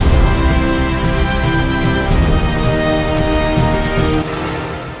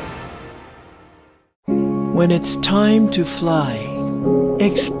when it's time to fly,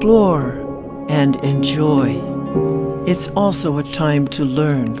 explore, and enjoy. It's also a time to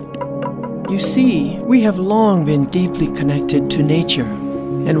learn. You see, we have long been deeply connected to nature,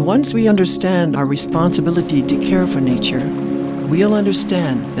 and once we understand our responsibility to care for nature, we'll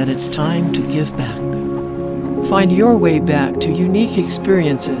understand that it's time to give back. Find your way back to unique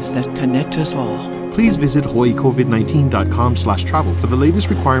experiences that connect us all. Please visit hawaiicovid19.com/travel for the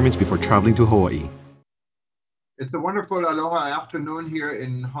latest requirements before traveling to Hawaii. It's a wonderful aloha afternoon here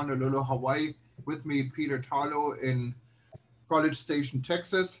in Honolulu, Hawaii. With me, Peter Tarlow in College Station,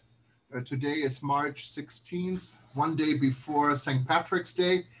 Texas. Today is March 16th, one day before St. Patrick's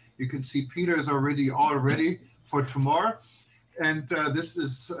Day. You can see Peter is already all ready for tomorrow. And this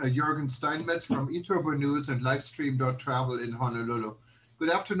is Jürgen Steinmetz from eTurbo News and Livestream.travel in Honolulu. Good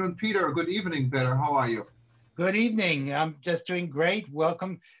afternoon, Peter, or good evening, better. How are you? Good evening. I'm just doing great.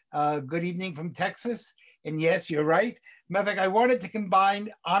 Welcome. Good evening from Texas. And yes, you're right. Matter of fact, I wanted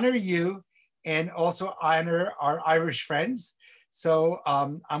to honor you and also honor our Irish friends. So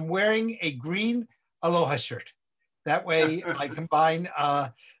I'm wearing a green aloha shirt. That way I combine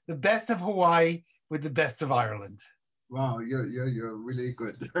the best of Hawaii with the best of Ireland. Wow, you're really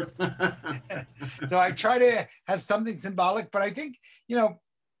good. So I try to have something symbolic, but I think, you know,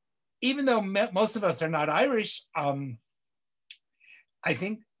 even though most of us are not Irish, I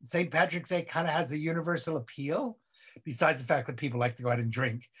think St. Patrick's Day kind of has a universal appeal, besides the fact that people like to go out and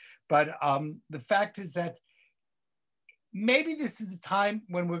drink. But the fact is that maybe this is a time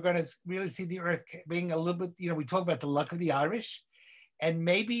when we're going to really see the earth being a little bit, you know, we talk about the luck of the Irish, and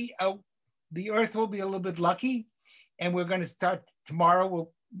maybe the earth will be a little bit lucky. And we're going to start tomorrow.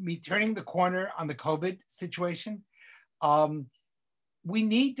 We'll be turning the corner on the COVID situation. We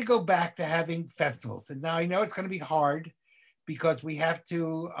need to go back to having festivals. And now I know it's going to be hard because we have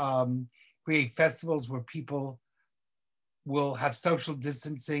to create festivals where people will have social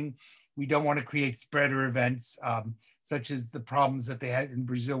distancing. We don't want to create spreader events, such as the problems that they had in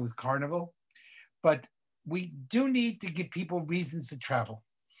Brazil with Carnival. But we do need to give people reasons to travel.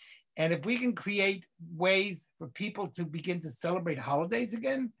 And if we can create ways for people to begin to celebrate holidays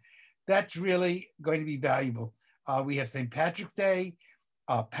again, that's really going to be valuable. We have St. Patrick's Day,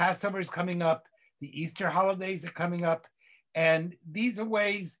 Passover is coming up, the Easter holidays are coming up, and these are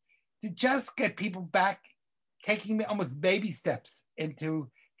ways to just get people back, taking almost baby steps into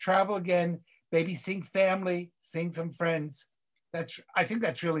travel again, maybe seeing family, seeing some friends. I think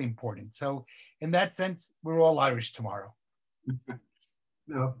that's really important. So in that sense, we're all Irish tomorrow.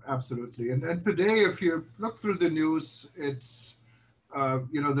 No, absolutely. And today, if you look through the news, it's,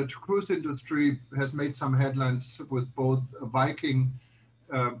 you know, the cruise industry has made some headlines with both Viking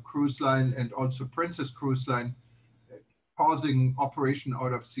cruise line and also Princess Cruise Line pausing operation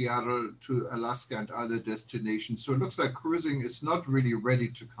out of Seattle to Alaska and other destinations. So it looks like cruising is not really ready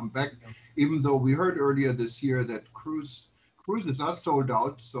to come back, even though we heard earlier this year that cruises are sold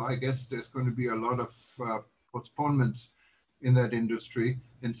out. So I guess there's going to be a lot of postponements in that industry,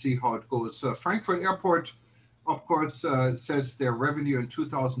 and see how it goes. Frankfurt Airport, of course, says their revenue in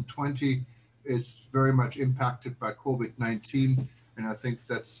 2020 is very much impacted by COVID-19, and I think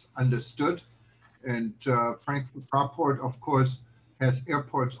that's understood. And Frankfurt Airport, of course, has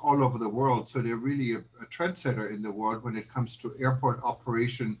airports all over the world, so they're really a trendsetter in the world when it comes to airport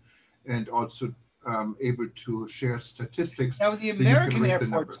operation, and also able to share statistics. Now, the American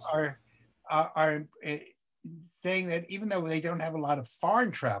airports are saying that even though they don't have a lot of foreign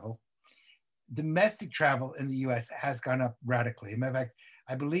travel, domestic travel in the US has gone up radically. As a matter of fact,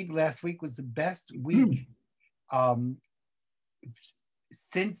 I believe last week was the best week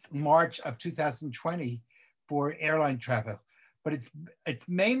since March of 2020 for airline travel. But it's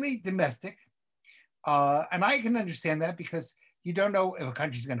mainly domestic. And I can understand that because you don't know if a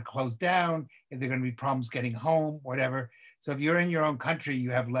country's going to close down, if there are going to be problems getting home, whatever. So if you're in your own country,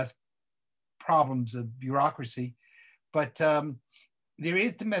 you have less problems of bureaucracy, but there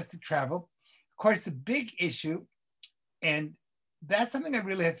is domestic travel. Of course, the big issue, and that's something that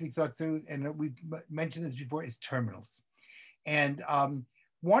really has to be thought through, and we've mentioned this before, is terminals. And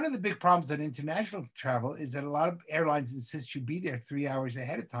one of the big problems in international travel is that a lot of airlines insist you be there 3 hours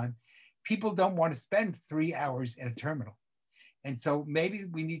ahead of time. People don't want to spend 3 hours in a terminal. And so maybe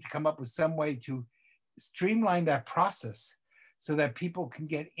we need to come up with some way to streamline that process so that people can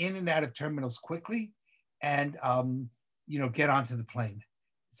get in and out of terminals quickly and, you know, get onto the plane.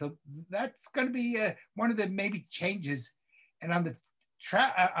 So that's going to be one of the maybe changes. And on the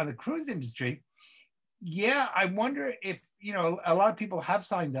cruise industry, yeah, I wonder if, you know, a lot of people have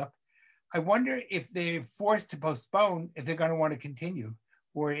signed up. I wonder if they're forced to postpone, if they're going to want to continue,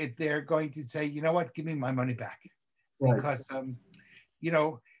 or if they're going to say, you know what, give me my money back. Right. Because, you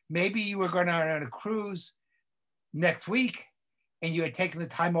know, maybe you were going on a cruise next week and you had taken the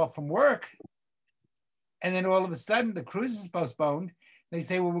time off from work. And then all of a sudden the cruise is postponed. They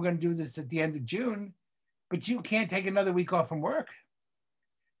say, well, we're going to do this at the end of June, but you can't take another week off from work.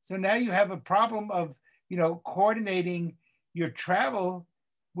 So now you have a problem of, you know, coordinating your travel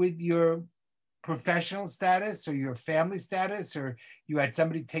with your professional status or your family status, or you had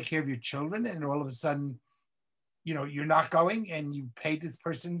somebody take care of your children and all of a sudden, you know, you're not going and you paid this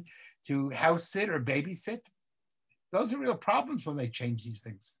person to house sit or babysit. Those are real problems when they change these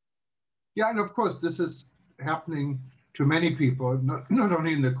things. Yeah, and of course, this is happening to many people, not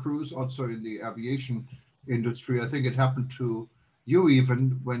only in the cruise, also in the aviation industry. I think it happened to you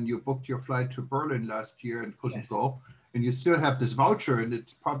even when you booked your flight to Berlin last year and couldn't go, and you still have this voucher, and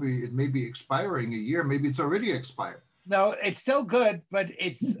it may be expiring a year. Maybe it's already expired. No, it's still good, but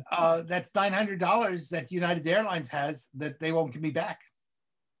it's that's $900 that United Airlines has that they won't give me back.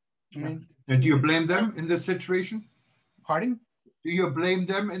 I mean, and do you blame them in this situation? Pardon? Do you blame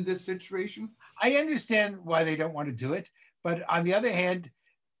them in this situation? I understand why they don't want to do it, but on the other hand,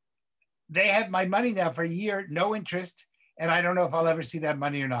 they have my money now for a year, no interest, and I don't know if I'll ever see that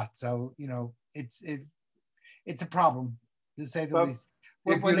money or not. So, you know, it's a problem, to say the least.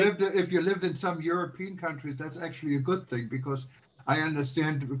 If you lived in some European countries, that's actually a good thing, because I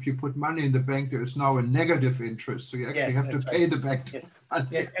understand if you put money in the bank, there is now a negative interest. So you actually have to pay the bank.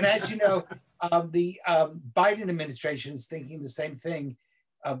 Yes. And as you know, the Biden administration is thinking the same thing.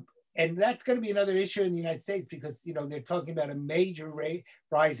 And that's going to be another issue in the United States, because, you know, they're talking about a major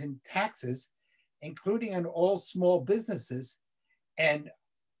rise in taxes, including on all small businesses. And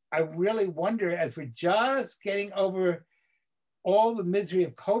I really wonder, as we're just getting over all the misery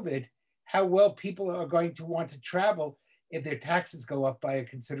of COVID, how well people are going to want to travel if their taxes go up by a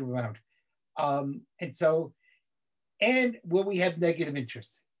considerable amount. And will we have negative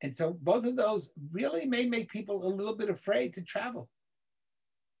interest? And so both of those really may make people a little bit afraid to travel.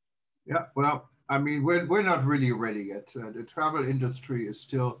 Yeah, well, I mean, we're not really ready yet. The travel industry is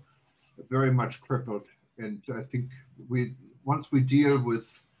still very much crippled. And I think once we deal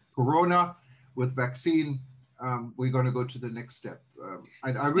with Corona, with vaccine, we're going to go to the next step.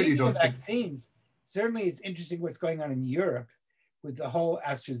 I really don't think vaccines. Certainly, it's interesting what's going on in Europe with the whole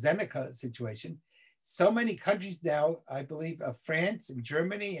AstraZeneca situation. So many countries now, I believe, France and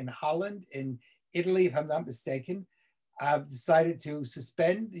Germany and Holland and Italy, if I'm not mistaken, have decided to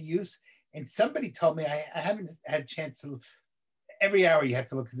suspend the use. And somebody told me, I haven't had a chance to. Every hour you have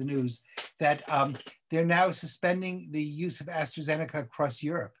to look at the news, that they're now suspending the use of AstraZeneca across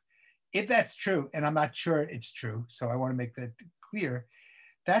Europe. If that's true, and I'm not sure it's true, so I want to make that clear,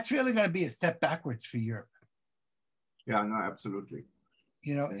 that's really going to be a step backwards for Europe. Yeah, no, absolutely.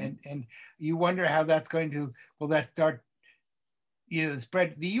 You know, and you wonder how that's going to, will that start, you know,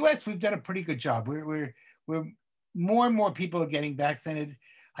 spread? The US, we've done a pretty good job. We're more and more people are getting vaccinated.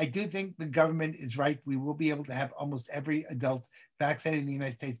 I do think the government is right. We will be able to have almost every adult vaccinated in the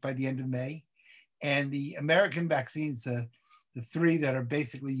United States by the end of May. And the American vaccines, the three that are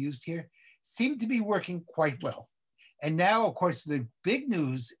basically used here, seem to be working quite well. And now, of course, the big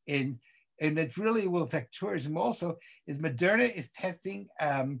news and it really will affect tourism also, is Moderna is testing,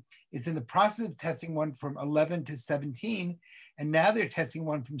 is in the process of testing one from 11 to 17. And now they're testing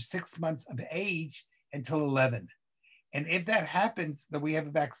one from 6 months of age until 11. And if that happens, that we have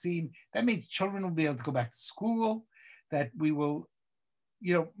a vaccine, that means children will be able to go back to school, that we will,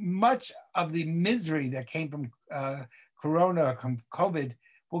 you know, much of the misery that came from Corona or from COVID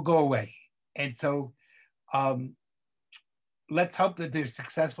will go away. And so let's hope that they're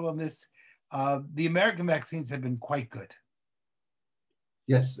successful in this. The American vaccines have been quite good.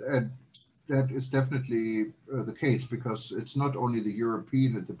 Yes, and that is definitely the case, because it's not only the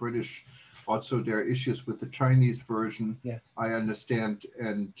European and the British, also there are issues with the Chinese version, yes, I understand.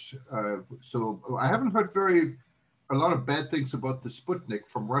 And so I haven't heard a lot of bad things about the Sputnik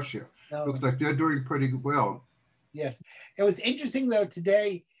from Russia. No. Looks like they're doing pretty well. Yes, it was interesting though,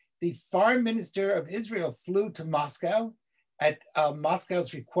 today, the foreign minister of Israel flew to Moscow at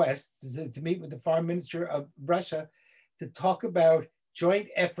Moscow's request to meet with the foreign minister of Russia to talk about joint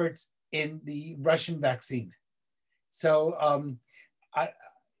efforts in the Russian vaccine. So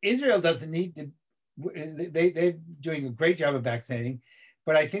Israel doesn't need to, they're doing a great job of vaccinating,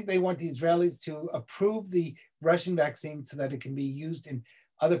 but I think they want the Israelis to approve the Russian vaccine so that it can be used in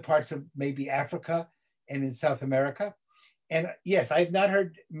other parts of maybe Africa and in South America. And yes, I have not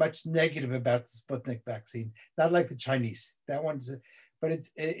heard much negative about the Sputnik vaccine, not like the Chinese. That one's, But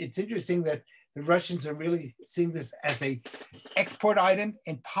it's interesting that the Russians are really seeing this as a export item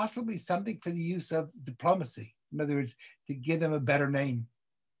and possibly something for the use of diplomacy. In other words, to give them a better name.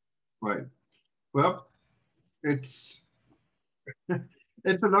 Right. Well, it's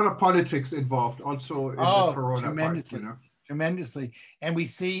it's a lot of politics involved also in the Corona part, you know. Tremendously. And we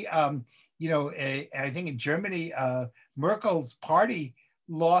see, you know, I think in Germany, Merkel's party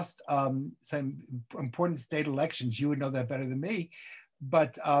lost some important state elections. You would know that better than me.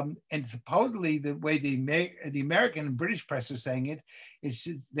 But, and supposedly the way the American and British press are saying it is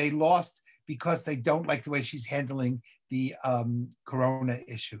they lost because they don't like the way she's handling the Corona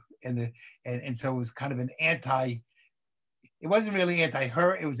issue. And so it was kind of an it wasn't really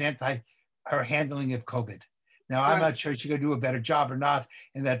anti-her, it was anti-her handling of COVID. Now, I'm not sure she's going to do a better job or not.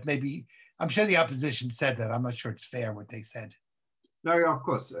 And that maybe, I'm sure the opposition said that. I'm not sure it's fair what they said. No, yeah, of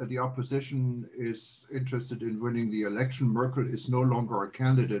course. The opposition is interested in winning the election. Merkel is no longer a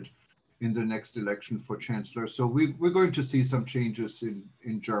candidate in the next election for chancellor. So we're going to see some changes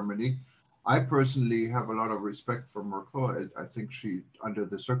in Germany. I personally have a lot of respect for Merkel. I think she, under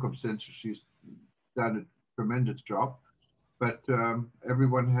the circumstances, she's done a tremendous job. But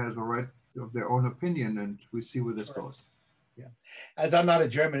everyone has a right of their own opinion, and we see where this goes. Yeah, as I'm not a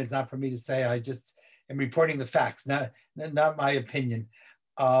German, it's not for me to say. I just am reporting the facts, not my opinion.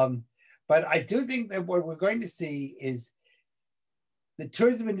 But I do think that what we're going to see is the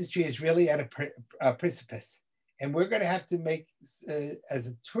tourism industry is really at a precipice, and we're going to have to make, as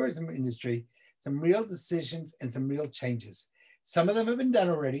a tourism industry, some real decisions and some real changes. Some of them have been done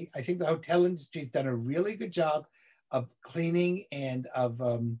already. I think the hotel industry has done a really good job of cleaning and of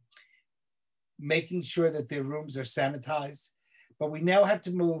making sure that their rooms are sanitized. But we now have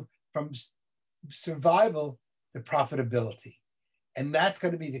to move from survival to profitability. And that's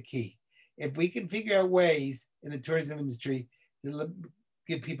going to be the key. If we can figure out ways in the tourism industry to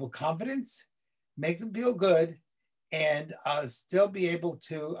give people confidence, make them feel good, and still be able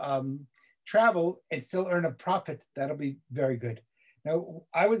to travel and still earn a profit, that'll be very good. Now,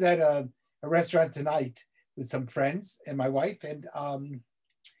 I was at a restaurant tonight with some friends and my wife, and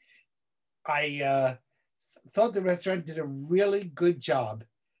I thought the restaurant did a really good job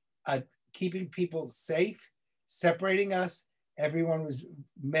at keeping people safe, separating us. Everyone was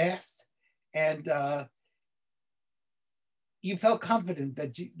masked, and you felt confident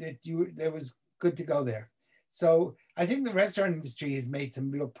that there was good to go there. So I think the restaurant industry has made some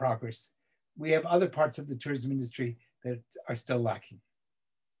real progress. We have other parts of the tourism industry that are still lacking.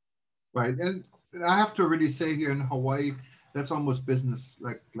 Right, and I have to really say here in Hawaii, that's almost business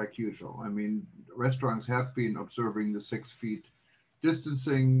like usual. I mean, restaurants have been observing the 6 feet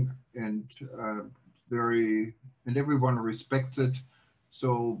distancing, and everyone respects it.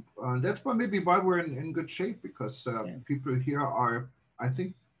 So that's maybe why we're in good shape, because people here are, I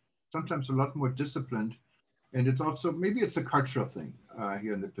think, sometimes a lot more disciplined, and it's also maybe it's a cultural thing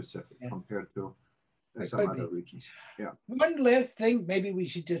here in the Pacific compared to some other regions. Yeah. One last thing, maybe we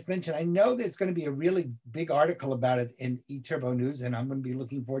should just mention. I know there's going to be a really big article about it in eTurbo News, and I'm going to be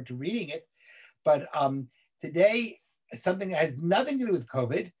looking forward to reading it. But today, something that has nothing to do with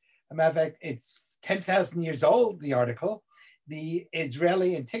COVID. As a matter of fact, it's 10,000 years old, the article. The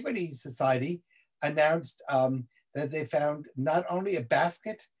Israeli Antiquities Society announced that they found not only a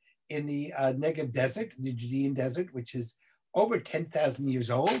basket in the Negev Desert, the Judean desert, which is over 10,000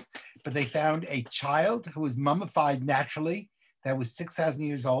 years old, but they found a child who was mummified naturally that was 6,000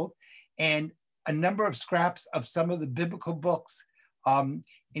 years old, and a number of scraps of some of the biblical books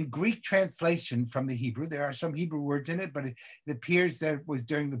in Greek translation from the Hebrew. There are some Hebrew words in it, but it appears that it was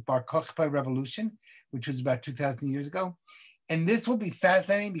during the Bar Kokhba Revolution, which was about 2,000 years ago. And this will be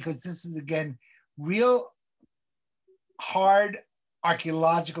fascinating because this is, again, real hard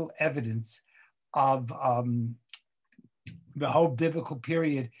archaeological evidence of the whole biblical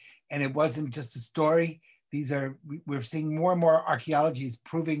period. And it wasn't just a story. We're seeing more and more archaeology is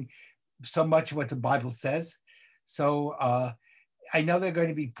proving so much of what the Bible says. So I know they're going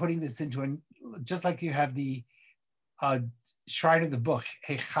to be putting this into just like you have the Shrine of the Book,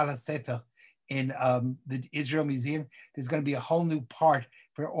 Heichal HaSefer, in the Israel Museum. There's going to be a whole new part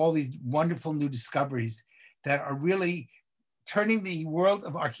for all these wonderful new discoveries that are really turning the world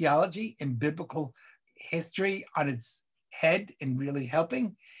of archaeology and biblical history on its head and really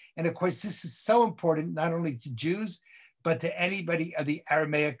helping. And of course, this is so important, not only to Jews, but to anybody of the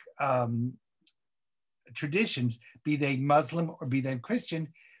Aramaic traditions, be they Muslim or be they Christian.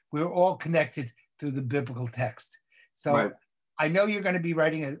 We're all connected through the biblical text. So right. I know you're going to be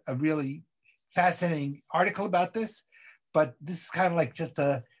writing a really fascinating article about this, but this is kind of like just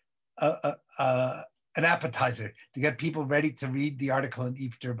a an appetizer to get people ready to read the article in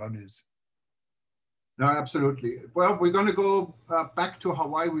Eve Turbo News. No, absolutely. Well, we're going to go back to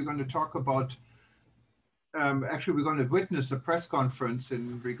Hawaii. We're going to talk about, actually, we're going to witness a press conference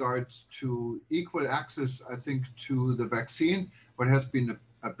in regards to equal access, I think, to the vaccine, what has been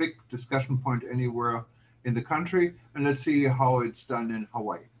a big discussion point anywhere in the country. And let's see how it's done in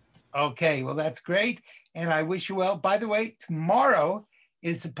Hawaii. Okay, well, that's great. And I wish you well. By the way, tomorrow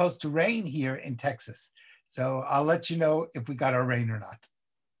is supposed to rain here in Texas. So I'll let you know if we got our rain or not.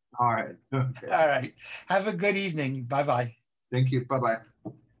 All right. Okay. All right. Have a good evening. Bye-bye. Thank you. Bye-bye.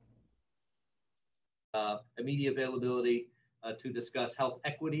 Immediate availability to discuss health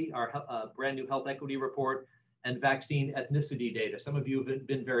equity, our brand new health equity report, and vaccine ethnicity data. Some of you have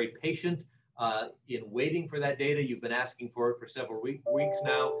been very patient in waiting for that data. You've been asking for it for several weeks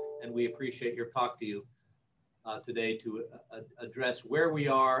now, and we appreciate your talk to you today to address where we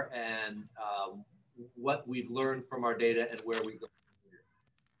are and what we've learned from our data and where we go.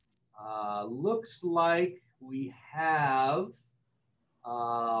 Looks like we have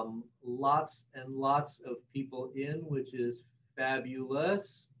lots and lots of people in, which is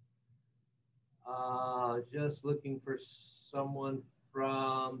fabulous. Just looking for someone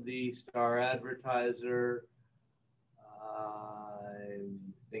from the Star Advertiser. I'm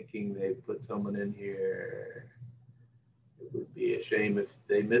thinking they put someone in here. It would be a shame if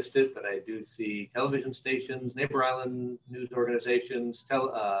they missed it, but I do see television stations, Neighbor Island news organizations,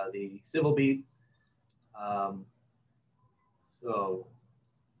 the Civil Beat. So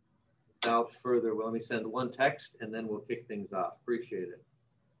without further, well, let me send one text and then we'll kick things off. Appreciate it.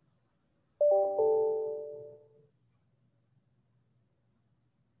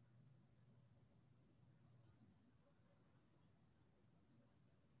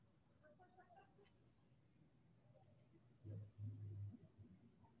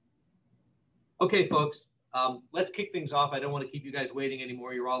 Okay, folks, let's kick things off. I don't want to keep you guys waiting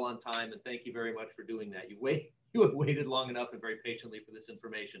anymore. You're all on time, and thank you very much for doing that. You have waited long enough and very patiently for this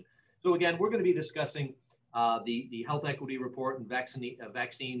information. So again, we're going to be discussing the health equity report and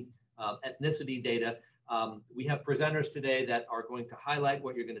vaccine ethnicity data. We have presenters today that are going to highlight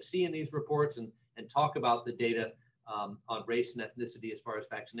what you're going to see in these reports and talk about the data on race and ethnicity as far as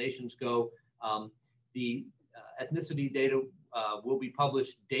vaccinations go. The ethnicity data will be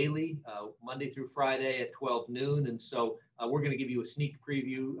published daily, Monday through Friday at 12 noon. And so we're going to give you a sneak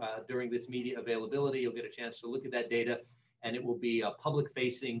preview during this media availability. You'll get a chance to look at that data, and it will be public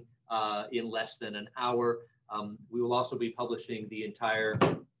facing in less than an hour. We will also be publishing the entire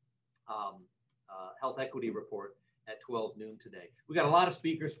health equity report at 12 noon today. We've got a lot of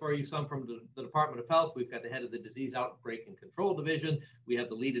speakers for you, some from the Department of Health. We've got the head of the Disease Outbreak and Control Division. We have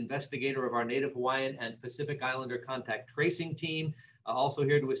the lead investigator of our Native Hawaiian and Pacific Islander contact tracing team. Also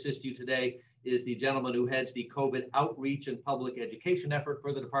here to assist you today is the gentleman who heads the COVID outreach and public education effort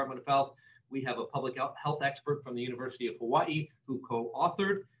for the Department of Health. We have a public health expert from the University of Hawaii who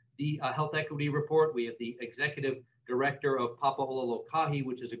co-authored the health equity report. We have the executive director of Papahololokahi,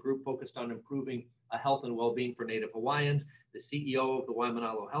 which is a group focused on improving health and well-being for Native Hawaiians, the CEO of the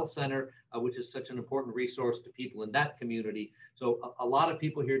Waimanalo Health Center, which is such an important resource to people in that community. So a lot of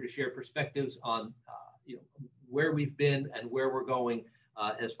people here to share perspectives on where we've been and where we're going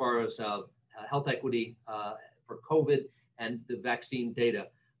as far as health equity for COVID and the vaccine data.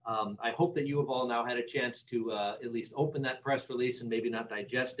 I hope that you have all now had a chance to at least open that press release and maybe not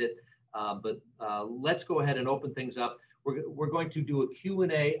digest it, but let's go ahead and open things up. We're going to do a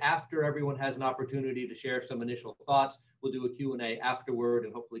Q&A after everyone has an opportunity to share some initial thoughts. We'll do a Q&A afterward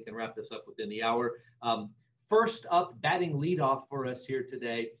and hopefully can wrap this up within the hour. First up, batting leadoff for us here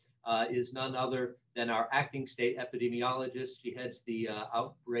today is none other than our acting state epidemiologist. She heads the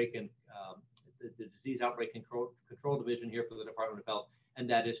outbreak and the Disease Outbreak and Control Division here for the Department of Health, and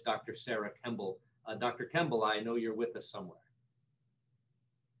that is Dr. Sarah Kemble. Dr. Kemble, I know you're with us somewhere.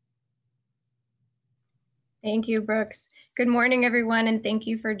 Thank you, Brooks. Good morning, everyone, and thank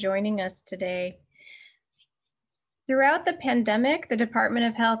you for joining us today. Throughout the pandemic, the Department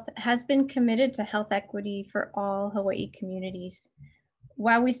of Health has been committed to health equity for all Hawaii communities.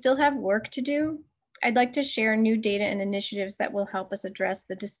 While we still have work to do, I'd like to share new data and initiatives that will help us address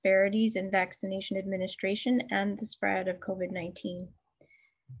the disparities in vaccination administration and the spread of COVID-19.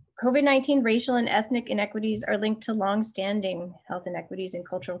 COVID-19 racial and ethnic inequities are linked to long-standing health inequities in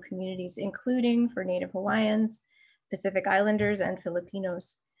cultural communities, including for Native Hawaiians, Pacific Islanders, and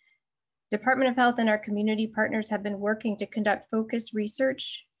Filipinos. Department of Health and our community partners have been working to conduct focused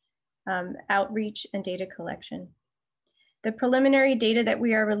research, outreach, and data collection. The preliminary data that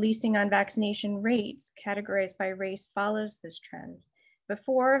we are releasing on vaccination rates categorized by race follows this trend.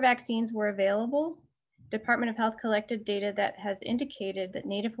 Before vaccines were available, Department of Health collected data that has indicated that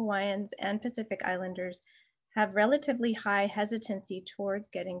Native Hawaiians and Pacific Islanders have relatively high hesitancy towards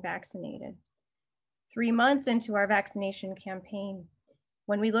getting vaccinated. 3 months into our vaccination campaign,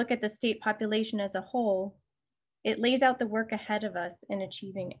 when we look at the state population as a whole, it lays out the work ahead of us in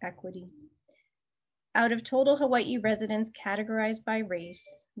achieving equity. Out of total Hawaii residents categorized by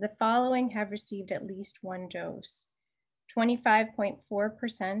race, the following have received at least one dose: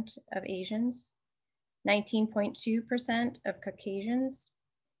 25.4% of Asians, 19.2% of Caucasians,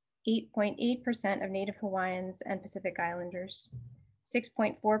 8.8% of Native Hawaiians and Pacific Islanders,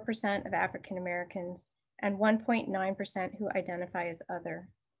 6.4% of African Americans, and 1.9% who identify as other.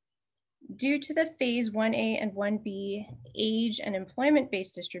 Due to the phase 1A and 1B age and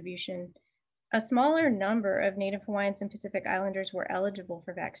employment-based distribution, a smaller number of Native Hawaiians and Pacific Islanders were eligible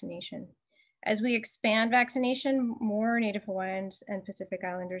for vaccination. As we expand vaccination, more Native Hawaiians and Pacific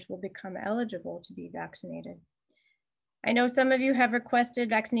Islanders will become eligible to be vaccinated. I know some of you have requested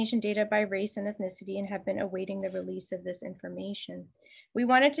vaccination data by race and ethnicity and have been awaiting the release of this information. We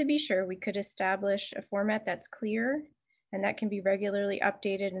wanted to be sure we could establish a format that's clear and that can be regularly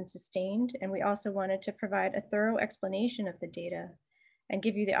updated and sustained. And we also wanted to provide a thorough explanation of the data and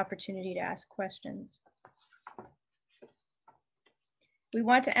give you the opportunity to ask questions. We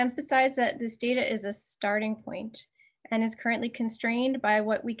want to emphasize that this data is a starting point and is currently constrained by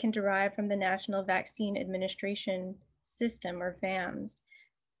what we can derive from the National Vaccine Administration System, or VAMS.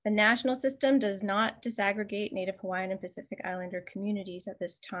 The national system does not disaggregate Native Hawaiian and Pacific Islander communities at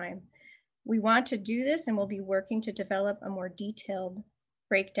this time. We want to do this and we'll be working to develop a more detailed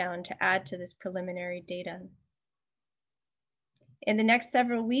breakdown to add to this preliminary data. In the next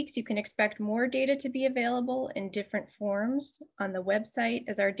several weeks, you can expect more data to be available in different forms on the website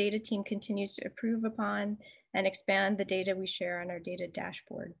as our data team continues to improve upon and expand the data we share on our data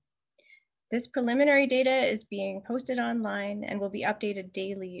dashboard. This preliminary data is being posted online and will be updated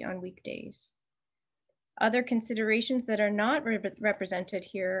daily on weekdays. Other considerations that are not represented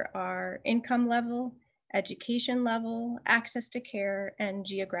here are income level, education level, access to care, and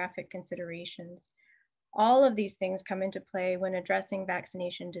geographic considerations. All of these things come into play when addressing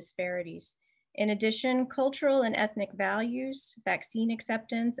vaccination disparities. In addition, cultural and ethnic values, vaccine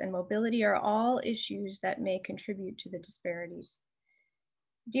acceptance, and mobility are all issues that may contribute to the disparities.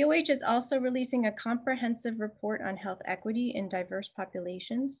 DOH is also releasing a comprehensive report on health equity in diverse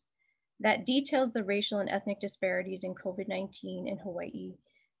populations that details the racial and ethnic disparities in COVID-19 in Hawaii,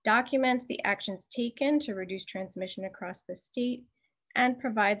 documents the actions taken to reduce transmission across the state, and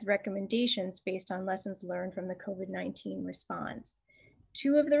provides recommendations based on lessons learned from the COVID-19 response.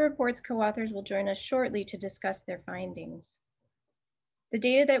 2 of the report's co-authors will join us shortly to discuss their findings. The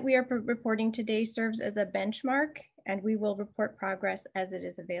data that we are reporting today serves as a benchmark, and we will report progress as it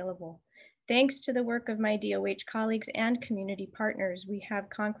is available. Thanks to the work of my DOH colleagues and community partners, we have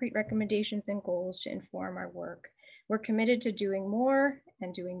concrete recommendations and goals to inform our work. We're committed to doing more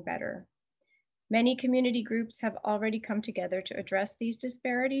and doing better. Many community groups have already come together to address these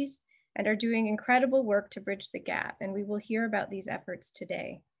disparities and are doing incredible work to bridge the gap, and we will hear about these efforts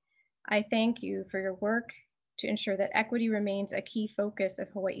today. I thank you for your work to ensure that equity remains a key focus of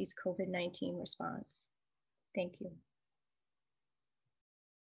Hawaii's COVID-19 response. Thank you.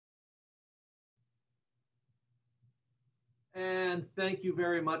 And thank you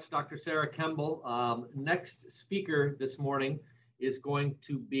very much, Dr. Sarah Kemble. Next speaker this morning is going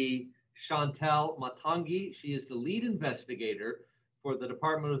to be Chantel Matangi. She is the lead investigator for the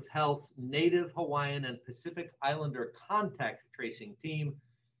Department of Health's Native Hawaiian and Pacific Islander contact tracing team.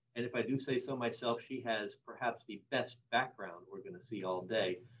 And if I do say so myself, she has perhaps the best background we're going to see all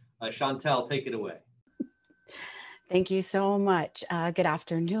day. Chantel, take it away. Thank you so much. Good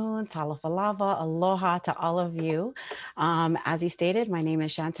afternoon, talafalava, aloha to all of you. As he stated, my name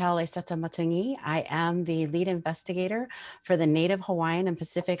is Chantel Eseta Matangi. I am the lead investigator for the Native Hawaiian and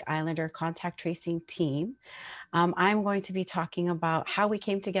Pacific Islander contact tracing team. I'm going to be talking about how we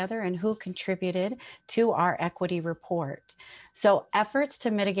came together and who contributed to our equity report. So efforts to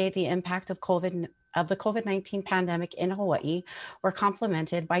mitigate the impact of the COVID-19 pandemic in Hawaii were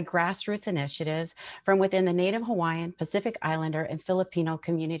complemented by grassroots initiatives from within the Native Hawaiian, Pacific Islander, and Filipino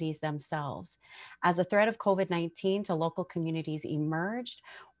communities themselves. As the threat of COVID-19 to local communities emerged,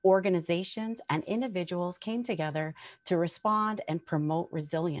 organizations and individuals came together to respond and promote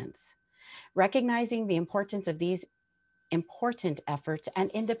resilience. Recognizing the importance of these important efforts and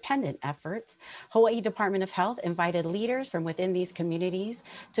independent efforts, Hawaii Department of Health invited leaders from within these communities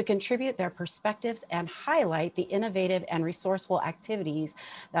to contribute their perspectives and highlight the innovative and resourceful activities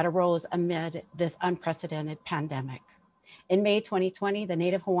that arose amid this unprecedented pandemic. In May 2020, the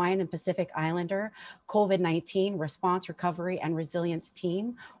Native Hawaiian and Pacific Islander COVID-19 Response, Recovery, and Resilience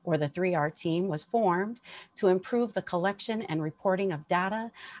Team, or the 3R team, was formed to improve the collection and reporting of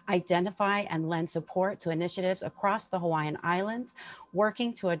data, identify and lend support to initiatives across the Hawaiian Islands,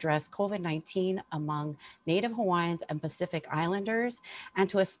 working to address COVID-19 among Native Hawaiians and Pacific Islanders, and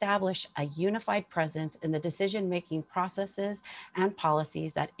to establish a unified presence in the decision-making processes and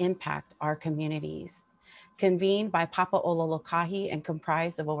policies that impact our communities. Convened by Papaololokahi and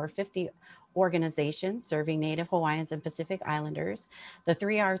comprised of over 50 organizations serving Native Hawaiians and Pacific Islanders, the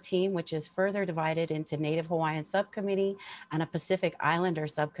 3R team, which is further divided into Native Hawaiian Subcommittee and a Pacific Islander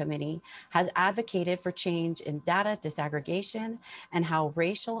Subcommittee, has advocated for change in data disaggregation and how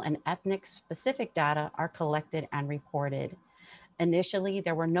racial and ethnic specific data are collected and reported. Initially,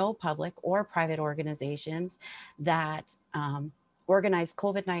 there were no public or private organizations that organized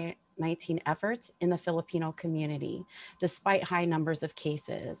COVID-19 efforts in the Filipino community, despite high numbers of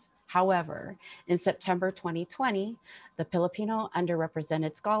cases. However, in September 2020, the Filipino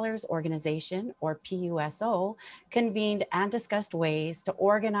Underrepresented Scholars Organization, or PUSO, convened and discussed ways to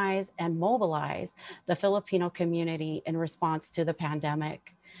organize and mobilize the Filipino community in response to the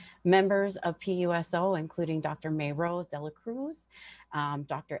pandemic. Members of PUSO, including Dr. May Rose de la Cruz,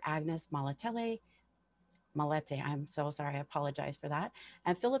 Dr. Agnes Malete, I'm so sorry, I apologize for that,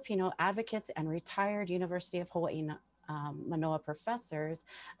 and Filipino advocates and retired University of Hawaii Manoa professors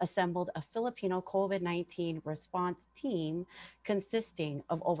assembled a Filipino COVID-19 response team consisting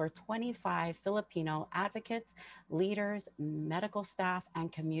of over 25 Filipino advocates, leaders, medical staff,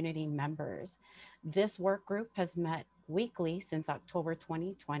 and community members. This work group has met weekly since October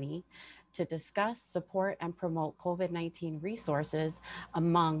 2020 to discuss, support, and promote COVID-19 resources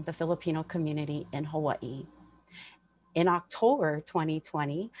among the Filipino community in Hawaii. In October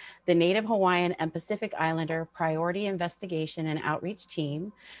 2020, the Native Hawaiian and Pacific Islander Priority Investigation and Outreach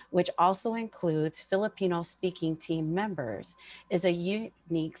Team, which also includes Filipino-speaking team members, is a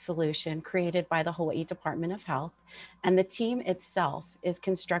unique solution created by the Hawaii Department of Health, and the team itself is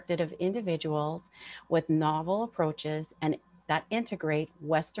constructed of individuals with novel approaches and that integrate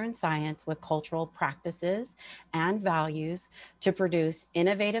Western science with cultural practices and values to produce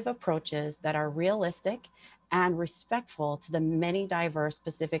innovative approaches that are realistic and respectful to the many diverse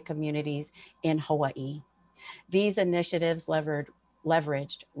Pacific communities in Hawaii. These initiatives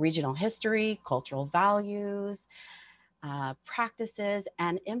leveraged regional history, cultural values, practices,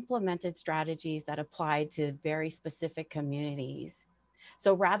 and implemented strategies that applied to very specific communities.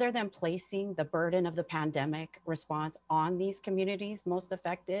 So rather than placing the burden of the pandemic response on these communities most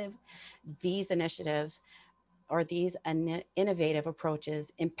effective, these initiatives or these innovative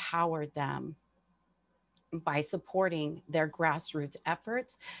approaches empowered them by supporting their grassroots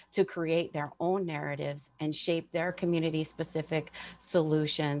efforts to create their own narratives and shape their community-specific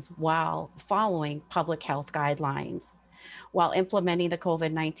solutions while following public health guidelines. While implementing the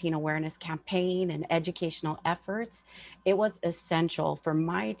COVID-19 awareness campaign and educational efforts, it was essential for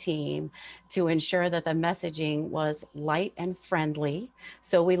my team to ensure that the messaging was light and friendly.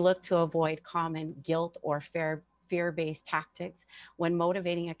 So we looked to avoid common guilt or fear-based tactics when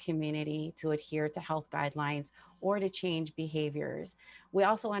motivating a community to adhere to health guidelines or to change behaviors. We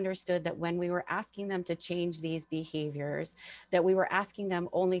also understood that when we were asking them to change these behaviors, that we were asking them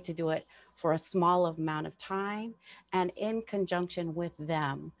only to do it for a small amount of time and in conjunction with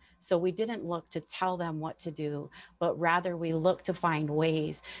them. So we didn't look to tell them what to do, but rather we looked to find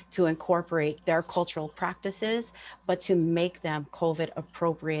ways to incorporate their cultural practices, but to make them COVID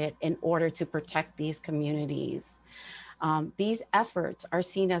appropriate in order to protect these communities. These efforts are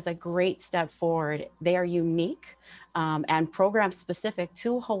seen as a great step forward. They are unique and program specific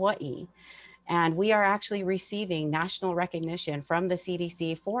to Hawaii. And we are actually receiving national recognition from the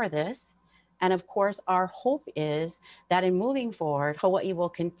CDC for this. And of course, our hope is that in moving forward, Hawaii will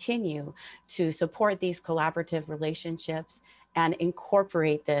continue to support these collaborative relationships and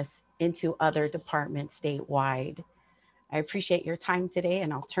incorporate this into other departments statewide. I appreciate your time today,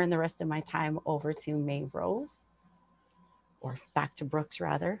 and I'll turn the rest of my time over to May Rose, or back to Brooks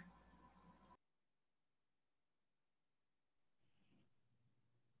rather.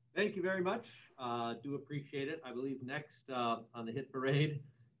 Thank you very much. Do appreciate it. I believe next on the hit parade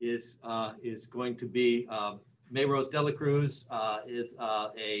is going to be May Rose de la Cruz, is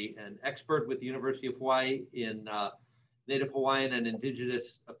an expert with the University of Hawaii in Native Hawaiian and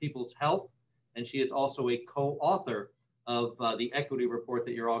Indigenous Peoples Health, and she is also a co-author of the equity report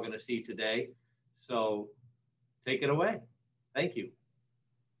that you're all going to see today. So take it away. Thank you.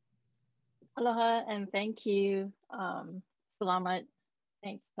 Aloha and thank you. Salamat.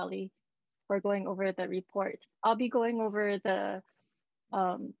 Thanks, Kelly, for going over the report. I'll be going over the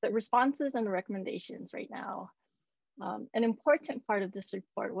responses and the recommendations right now. An important part of this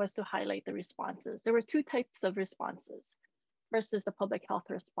report was to highlight the responses. There were two types of responses. First is the public health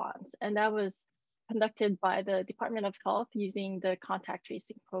response, and that was conducted by the Department of Health using the contact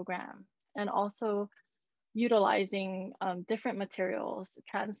tracing program, and also utilizing different materials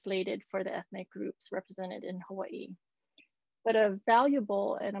translated for the ethnic groups represented in Hawaii. But a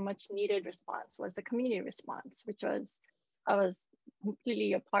valuable and a much needed response was the community response, which I was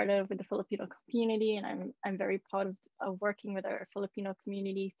completely a part of with the Filipino community, and I'm very proud of working with our Filipino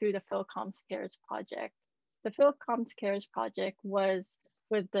community through the PhilComm's Cares project. The PhilComm's Cares project was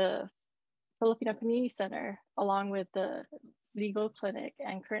with the Filipino Community Center, along with the legal clinic,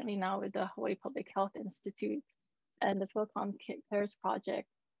 and currently now with the Hawaii Public Health Institute and the PhilComm Cares project,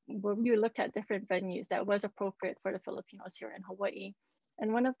 where we looked at different venues that was appropriate for the Filipinos here in Hawaii.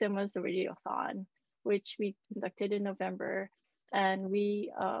 And one of them was the Radiothon, which we conducted in November. And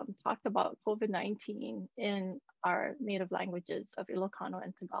we talked about COVID-19 in our native languages of Ilocano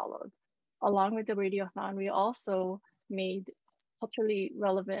and Tagalog. Along with the Radiothon, we also made culturally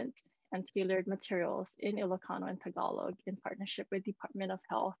relevant and tailored materials in Ilocano and Tagalog in partnership with Department of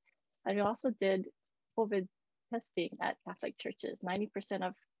Health. And we also did COVID testing at Catholic churches. 90%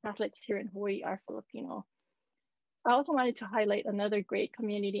 of Catholics here in Hawaii are Filipino. I also wanted to highlight another great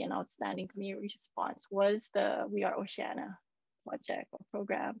community and outstanding community response was the We Are Oceania project or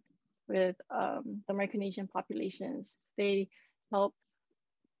program with the Micronesian populations. They helped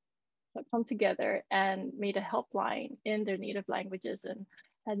come together and made a helpline in their native languages and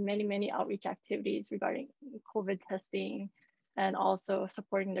had many, many outreach activities regarding COVID testing and also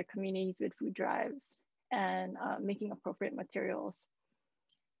supporting their communities with food drives and making appropriate materials.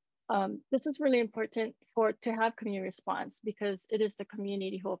 This is really important to have community response because it is the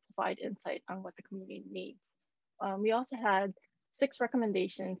community who will provide insight on what the community needs. We also had 6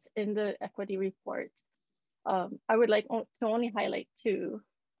 recommendations in the equity report. I would like to only highlight 2.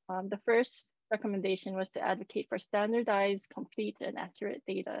 The first recommendation was to advocate for standardized, complete, and accurate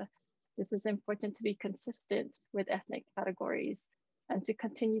data. This is important to be consistent with ethnic categories and to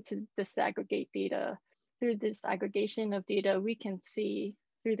continue to disaggregate data. Through this aggregation of data, we can see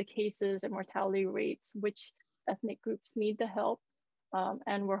through the cases and mortality rates which ethnic groups need the help.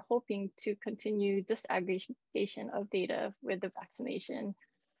 And we're hoping to continue disaggregation of data with the vaccination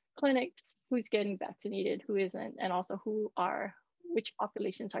clinics, who's getting vaccinated, who isn't, and also which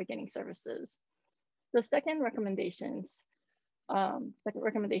populations are getting services. The second recommendation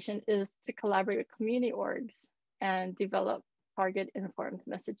is to collaborate with community orgs and develop target informed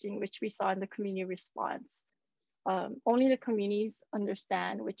messaging, which we saw in the community response. Only the communities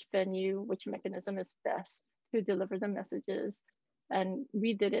understand which venue, which mechanism is best to deliver the messages. And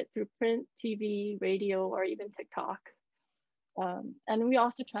we did it through print, TV, radio, or even TikTok. And we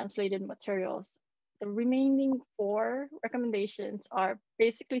also translated materials. The remaining 4 recommendations are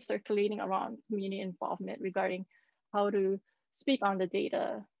basically circulating around community involvement regarding how to speak on the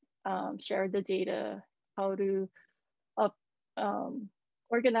data, share the data, how to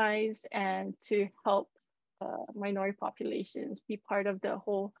organize and to help minority populations be part of the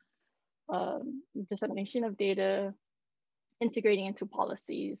whole dissemination of data, integrating into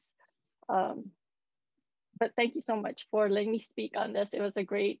policies. But thank you so much for letting me speak on this. It was a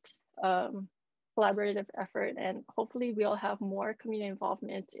great collaborative effort, and hopefully we'll have more community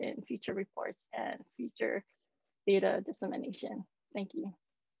involvement in future reports and future data dissemination. Thank you.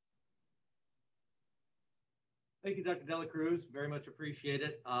 Thank you, Dr. Dela Cruz. Very much appreciate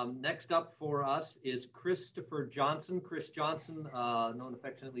it. Next up for us is Christopher Johnson. Chris Johnson, known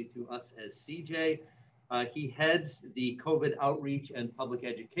affectionately to us as CJ. He heads the COVID outreach and public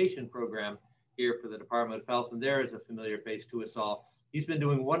education program here for the Department of Health, and there is a familiar face to us all. He's been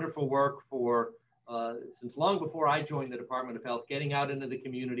doing wonderful work for since long before I joined the Department of Health, getting out into the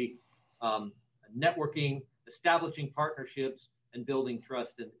community, networking, establishing partnerships, and building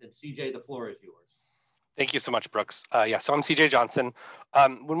trust. And CJ, the floor is yours. Thank you so much, Brooks. So I'm CJ Johnson.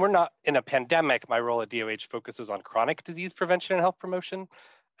 When we're not in a pandemic, my role at DOH focuses on chronic disease prevention and health promotion,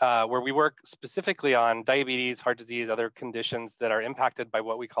 where we work specifically on diabetes, heart disease, other conditions that are impacted by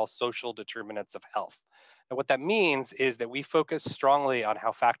what we call social determinants of health. And what that means is that we focus strongly on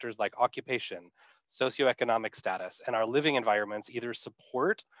how factors like occupation, socioeconomic status, and our living environments either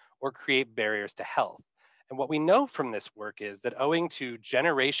support or create barriers to health. And what we know from this work is that owing to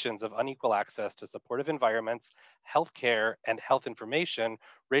generations of unequal access to supportive environments, healthcare, and health information,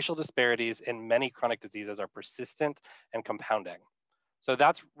 racial disparities in many chronic diseases are persistent and compounding. So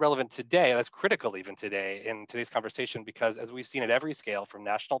that's relevant today, that's critical even today in today's conversation, because as we've seen at every scale from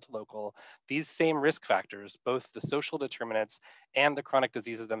national to local, these same risk factors, both the social determinants and the chronic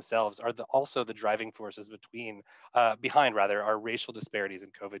diseases themselves, are also the driving forces behind our racial disparities in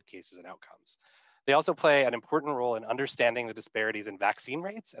COVID cases and outcomes. They also play an important role in understanding the disparities in vaccine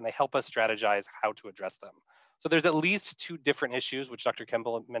rates, and they help us strategize how to address them. So there's at least two different issues, which Dr.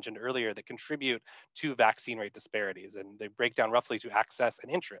 Kimball mentioned earlier, that contribute to vaccine rate disparities, and they break down roughly to access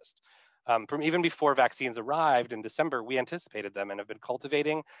and interest. From even before vaccines arrived in December, we anticipated them and have been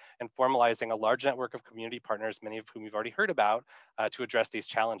cultivating and formalizing a large network of community partners, many of whom you've already heard about, to address these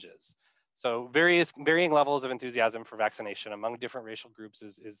challenges. So varying levels of enthusiasm for vaccination among different racial groups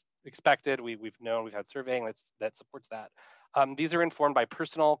is expected. We've had surveying that supports that. These are informed by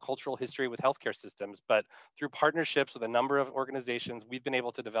personal cultural history with healthcare systems, but through partnerships with a number of organizations, we've been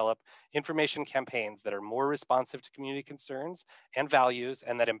able to develop information campaigns that are more responsive to community concerns and values,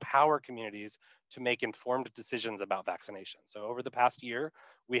 and that empower communities to make informed decisions about vaccination. So over the past year,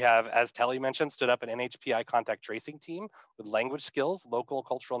 we have, as Telly mentioned, stood up an NHPI contact tracing team with language skills, local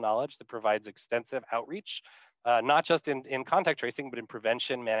cultural knowledge that provides extensive outreach, not just in contact tracing, but in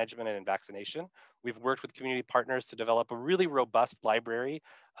prevention, management, and in vaccination. We've worked with community partners to develop a really robust library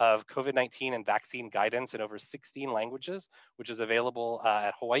of COVID-19 and vaccine guidance in over 16 languages, which is available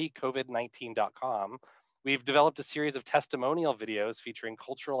at hawaiicovid19.com. We've developed a series of testimonial videos featuring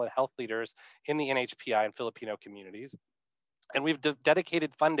cultural and health leaders in the NHPI and Filipino communities. And we've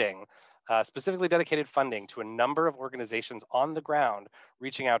dedicated funding, specifically dedicated funding to a number of organizations on the ground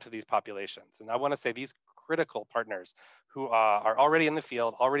reaching out to these populations. And I want to say these critical partners who are already in the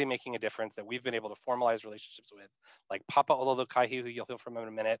field, already making a difference, that we've been able to formalize relationships with, like Papa Ololokaihi, who you'll hear from in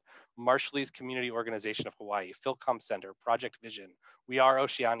a minute, Marshallese Community Organization of Hawaii, Philcom Center, Project Vision, We Are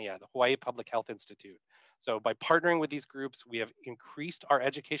Oceania, the Hawaii Public Health Institute. So by partnering with these groups, we have increased our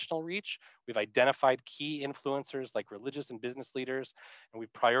educational reach. We've identified key influencers like religious and business leaders, and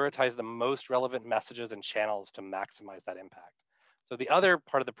we've prioritized the most relevant messages and channels to maximize that impact. So the other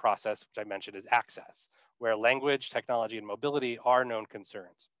part of the process, which I mentioned, is access, where language, technology, and mobility are known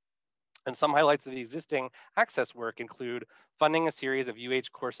concerns. And some highlights of the existing access work include funding a series of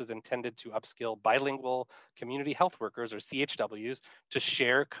courses intended to upskill bilingual community health workers, or CHWs, to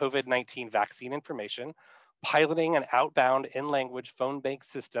share COVID-19 vaccine information, piloting an outbound in-language phone bank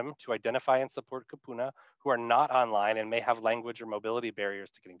system to identify and support kupuna who are not online and may have language or mobility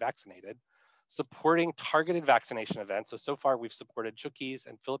barriers to getting vaccinated, supporting targeted vaccination events. So far we've supported Chuukese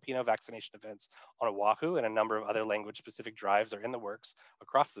and Filipino vaccination events on Oahu, and a number of other language-specific drives are in the works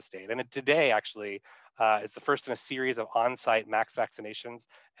across the state. And today actually is the first in a series of on-site max vaccinations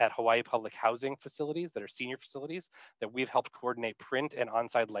at Hawaii public housing facilities that are senior facilities that we've helped coordinate print and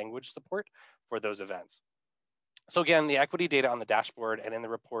on-site language support for those events. So again, the equity data on the dashboard and in the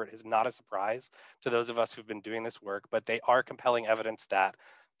report is not a surprise to those of us who've been doing this work, but they are compelling evidence that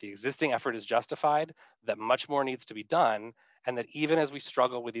the existing effort is justified, that much more needs to be done, and that even as we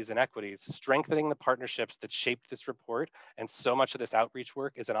struggle with these inequities, strengthening the partnerships that shaped this report and so much of this outreach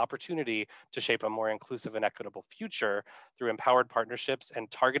work is an opportunity to shape a more inclusive and equitable future through empowered partnerships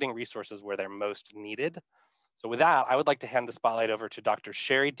and targeting resources where they're most needed. So with that, I would like to hand the spotlight over to Dr.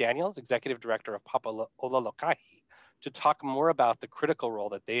 Sherry Daniels, Executive Director of Papa Ololokaihi, to talk more about the critical role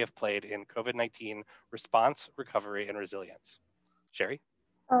that they have played in COVID-19 response, recovery, and resilience. Sherry?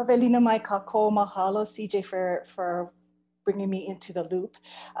 Velina mai kako, mahalo CJ for bringing me into the loop.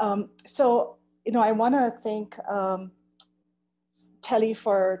 I want to thank Telly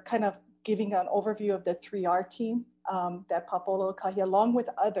for kind of giving an overview of the 3R team that Papa Ololokaihi, along with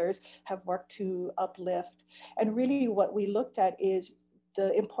others, have worked to uplift. And really what we looked at is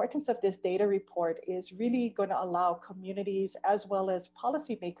the importance of this data report is really going to allow communities as well as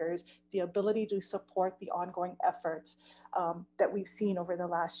policymakers the ability to support the ongoing efforts that we've seen over the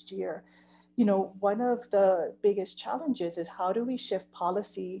last year. One of the biggest challenges is how do we shift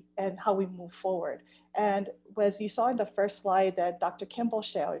policy and how we move forward. And as you saw in the first slide that Dr. Kimball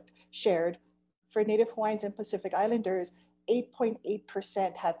shared, for Native Hawaiians and Pacific Islanders,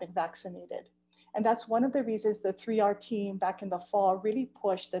 8.8% have been vaccinated. And that's one of the reasons the 3R team back in the fall really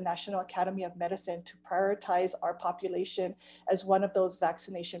pushed the National Academy of Medicine to prioritize our population as one of those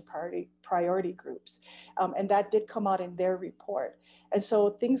vaccination priority groups. And that did come out in their report. And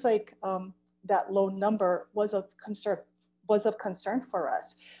so things like that low number was of concern for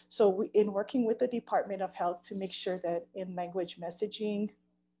us. So in working with the Department of Health to make sure that in-language messaging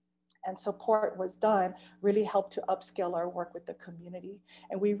and support was done, really helped to upscale our work with the community.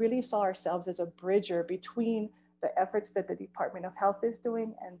 And we really saw ourselves as a bridger between the efforts that the Department of Health is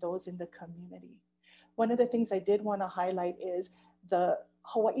doing and those in the community. One of the things I did want to highlight is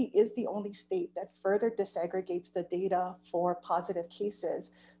Hawaii is the only state that further disaggregates the data for positive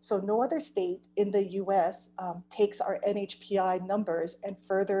cases. So no other state in the US takes our NHPI numbers and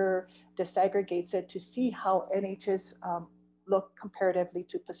further disaggregates it to see how NHs look comparatively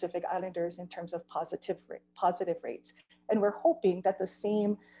to Pacific Islanders in terms of positive rates. And we're hoping that the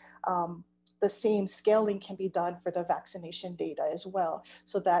same scaling can be done for the vaccination data as well,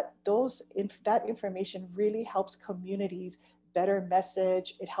 so that that information really helps communities better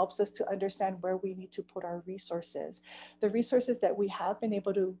message. It helps us to understand where we need to put our resources. The resources that we have been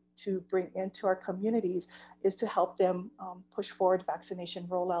able to bring into our communities is to help them push forward vaccination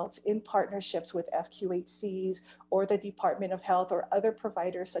rollouts in partnerships with FQHCs or the Department of Health or other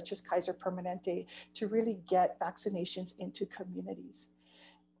providers such as Kaiser Permanente to really get vaccinations into communities.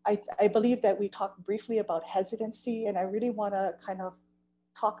 I believe that we talked briefly about hesitancy, and I really want to kind of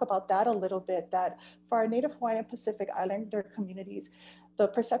talk about that a little bit, that for our Native Hawaiian Pacific Islander communities, the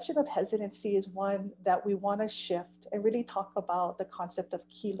perception of hesitancy is one that we want to shift and really talk about the concept of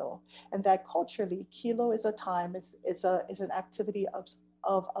kilo, and that culturally, kilo is a time, is an activity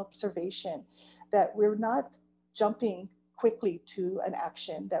of observation, that we're not jumping quickly to an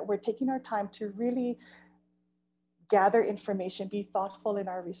action, that we're taking our time to really gather information, be thoughtful in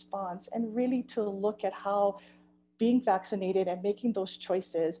our response, and really to look at how being vaccinated and making those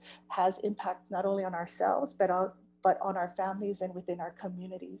choices has impact not only on ourselves, but on our families and within our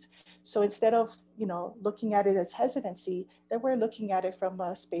communities. So instead of looking at it as hesitancy, that we're looking at it from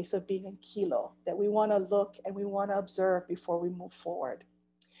a space of being in kilo, that we want to look and we want to observe before we move forward.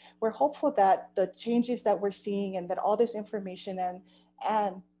 We're hopeful that the changes that we're seeing and that all this information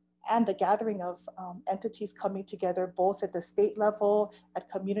and the gathering of entities coming together, both at the state level, at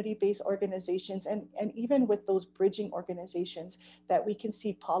community-based organizations, and even with those bridging organizations, that we can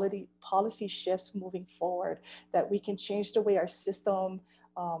see policy shifts moving forward, that we can change the way our system,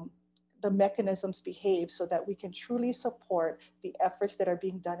 the mechanisms behave, so that we can truly support the efforts that are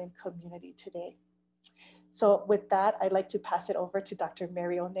being done in community today. So with that, I'd like to pass it over to Dr.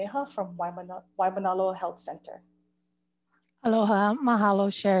 Mary Oneha from Waimanalo Health Center. Aloha,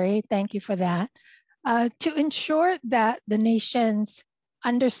 mahalo, Sherry. Thank you for that. To ensure that the nation's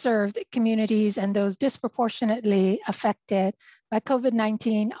underserved communities and those disproportionately affected by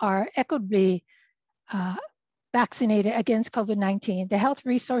COVID-19 are equitably vaccinated against COVID-19, the Health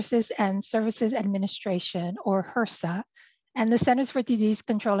Resources and Services Administration, or HRSA, and the Centers for Disease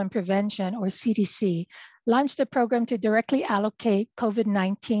Control and Prevention, or CDC, launched a program to directly allocate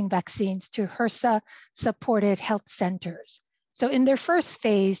COVID-19 vaccines to HRSA-supported health centers. So in their first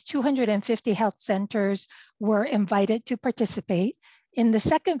phase, 250 health centers were invited to participate. In the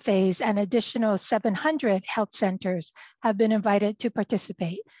second phase, an additional 700 health centers have been invited to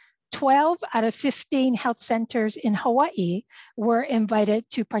participate. 12 out of 15 health centers in Hawaii were invited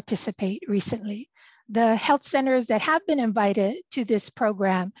to participate recently. The health centers that have been invited to this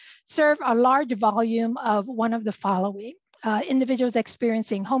program serve a large volume of one of the following: individuals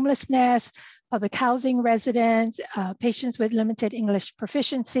experiencing homelessness, public housing residents, patients with limited English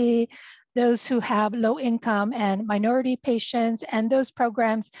proficiency, those who have low income and minority patients, and those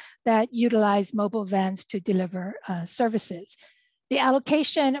programs that utilize mobile vans to deliver services. The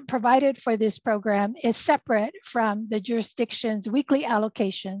allocation provided for this program is separate from the jurisdiction's weekly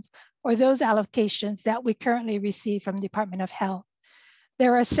allocations, or those allocations that we currently receive from the Department of Health.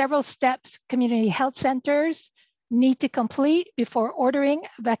 There are several steps community health centers need to complete before ordering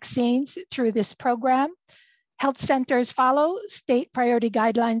vaccines through this program. Health centers follow state priority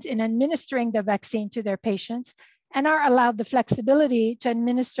guidelines in administering the vaccine to their patients and are allowed the flexibility to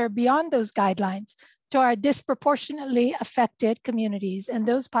administer beyond those guidelines to our disproportionately affected communities and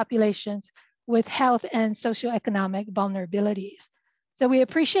those populations with health and socioeconomic vulnerabilities. So we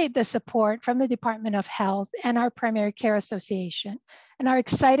appreciate the support from the Department of Health and our Primary Care Association, and are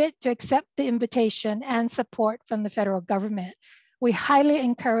excited to accept the invitation and support from the federal government. We highly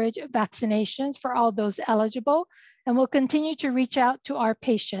encourage vaccinations for all those eligible, and will continue to reach out to our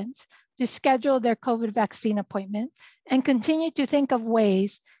patients to schedule their COVID vaccine appointment and continue to think of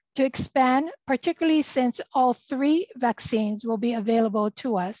ways to expand, particularly since all 3 vaccines will be available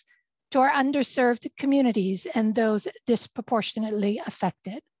to us, to our underserved communities and those disproportionately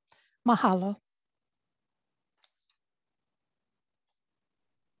affected. Mahalo.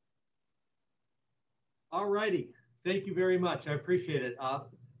 All righty, thank you very much. I appreciate it.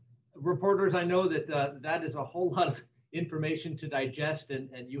 Reporters, I know that that is a whole lot of information to digest, and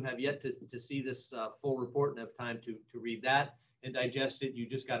you have yet to see this full report and have time to read that and digest it. You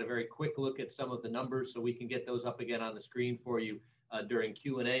just got a very quick look at some of the numbers, so we can get those up again on the screen for you during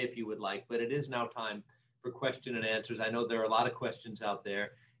Q&A if you would like. But it is now time question and answers. I know there are a lot of questions out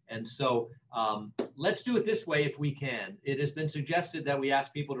there. And so let's do it this way if we can. It has been suggested that we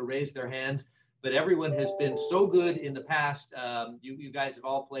ask people to raise their hands, but everyone has been so good in the past. You guys have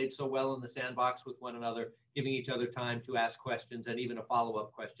all played so well in the sandbox with one another, giving each other time to ask questions and even a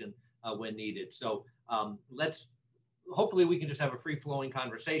follow-up question when needed. So hopefully we can just have a free-flowing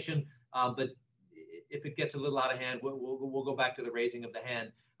conversation, but if it gets a little out of hand, we'll go back to the raising of the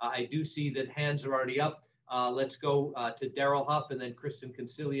hand. I do see that hands are already up. Let's go to Daryl Huff and then Kristen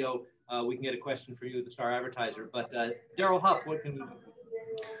Concilio. We can get a question for you, the Star Advertiser. But Daryl Huff, what can we do?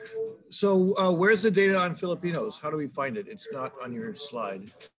 So where's the data on Filipinos? How do we find it? It's not on your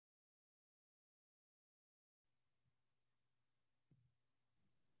slide.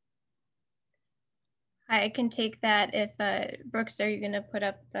 I can take that if, Brooks, are you gonna put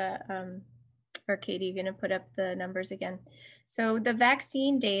up the, or Katie, you're gonna put up the numbers again? So the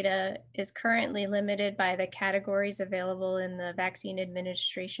vaccine data is currently limited by the categories available in the Vaccine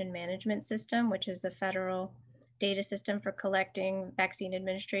Administration Management System, which is the federal data system for collecting vaccine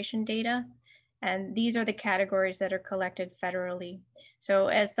administration data. And these are the categories that are collected federally. So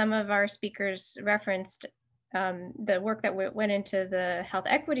as some of our speakers referenced, the work that went into the health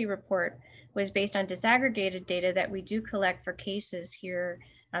equity report was based on disaggregated data that we do collect for cases here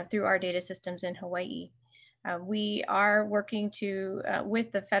through our data systems in Hawaii. We are working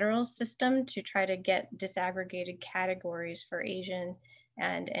with the federal system to try to get disaggregated categories for Asian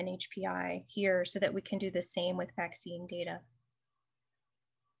and NHPI here so that we can do the same with vaccine data.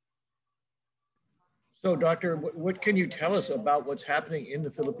 So Doctor, what can you tell us about what's happening in the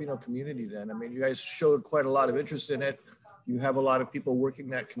Filipino community then? I mean, you guys showed quite a lot of interest in it. You have a lot of people working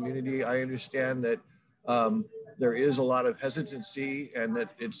that community. I understand that there is a lot of hesitancy and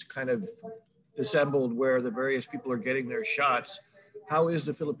that it's kind of dissembled where the various people are getting their shots. How is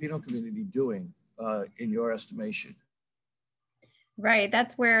the Filipino community doing in your estimation? Right,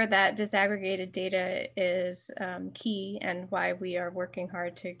 that's where that disaggregated data is key and why we are working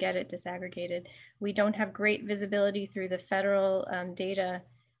hard to get it disaggregated. We don't have great visibility through the federal data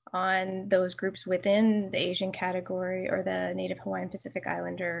on those groups within the Asian category or the Native Hawaiian Pacific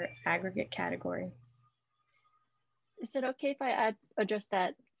Islander aggregate category. Is it okay if I address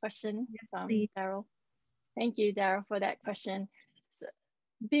that question, Yes, Daryl? Thank you, Daryl, for that question. So,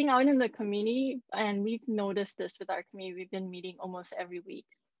 being out in the community, and we've noticed this with our community, we've been meeting almost every week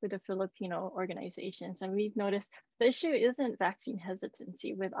with the Filipino organizations, and we've noticed the issue isn't vaccine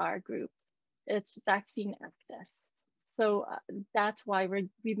hesitancy with our group, it's vaccine access. So that's why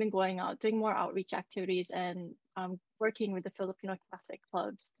we've been going out, doing more outreach activities and working with the Filipino Catholic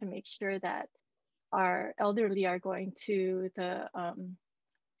clubs to make sure that our elderly are going to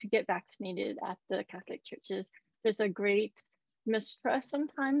get vaccinated at the Catholic churches. There's a great mistrust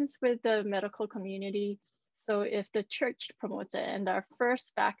sometimes with the medical community. So if the church promotes it, and our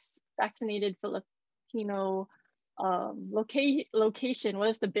first vaccinated Filipino location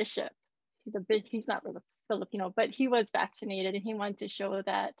was the bishop. He's not Filipino, but he was vaccinated and he wanted to show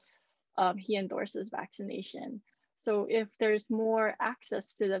that he endorses vaccination. So if there's more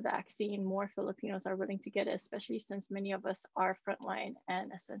access to the vaccine, more Filipinos are willing to get it, especially since many of us are frontline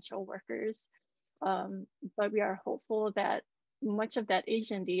and essential workers. But we are hopeful that much of that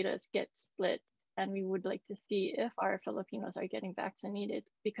Asian data gets split, and we would like to see if our Filipinos are getting vaccinated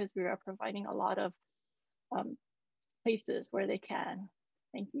because we are providing a lot of places where they can.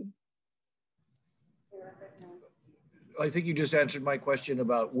 Thank you. I think you just answered my question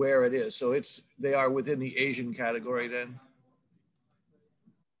about where it is. So they are within the Asian category then?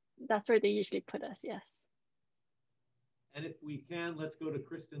 That's where they usually put us, yes. And if we can, let's go to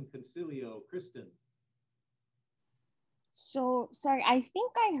Kristen Concilio. Kristen. So, sorry, I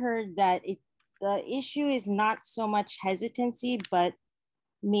think I heard that the issue is not so much hesitancy, but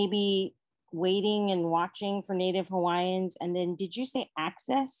maybe waiting and watching for Native Hawaiians. And then did you say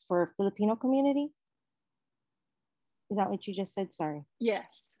access for Filipino community? Is that what you just said? Sorry.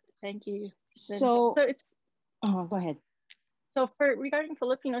 Yes, thank you. So it's, oh, go ahead. So regarding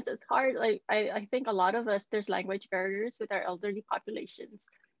Filipinos, it's hard. Like I think a lot of us, there's language barriers with our elderly populations.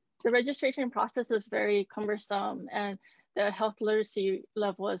 The registration process is very cumbersome and the health literacy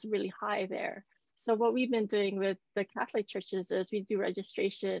level is really high there. So what we've been doing with the Catholic churches is we do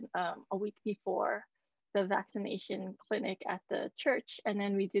registration a week before the vaccination clinic at the church, and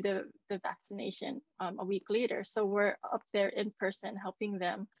then we do the vaccination a week later. So we're up there in person helping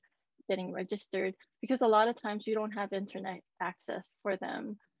them getting registered, because a lot of times you don't have internet access for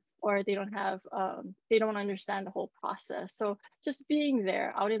them, or they don't have, they don't understand the whole process. So just being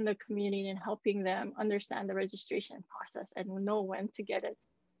there out in the community and helping them understand the registration process and know when to get it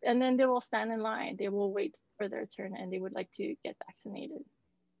and then they will stand in line. They will wait for their turn and they would like to get vaccinated.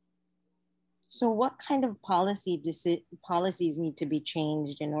 So what kind of policies need to be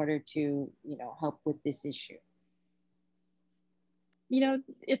changed in order to, help with this issue?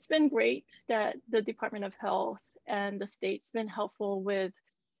 It's been great that the Department of Health and the state's been helpful with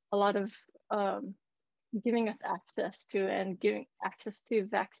a lot of giving us access to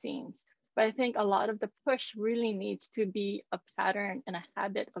vaccines. But I think a lot of the push really needs to be a pattern and a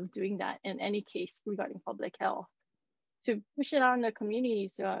habit of doing that in any case regarding public health. To push it out in the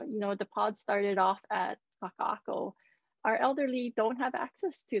communities, the pod started off at Kaka'ako. Our elderly don't have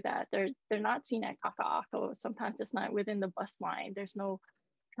access to that. They're not seen at Kaka'ako. Sometimes it's not within the bus line. There's no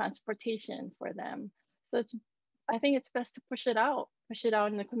transportation for them. So I think it's best to push it out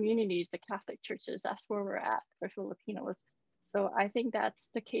in the communities, the Catholic churches. That's where we're at for Filipinos. So I think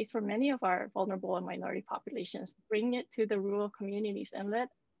that's the case for many of our vulnerable and minority populations. Bring it to the rural communities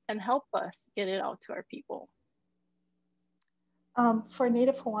and help us get it out to our people. For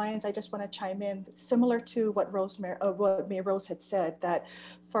Native Hawaiians, I just want to chime in, similar to what Mayor Rose had said, that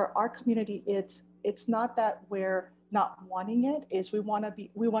for our community, it's not that we're not wanting it, is we want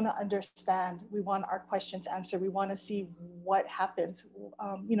to understand, we want our questions answered, we want to see what happens.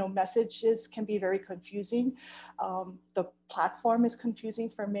 Messages can be very confusing. The platform is confusing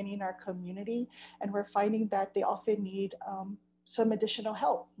for many in our community, and we're finding that they often need some additional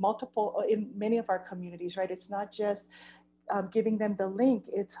help, in many of our communities, right? It's not just giving them the link,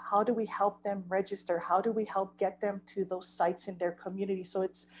 it's how do we help them register? How do we help get them to those sites in their community? So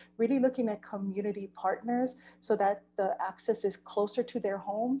it's really looking at community partners so that the access is closer to their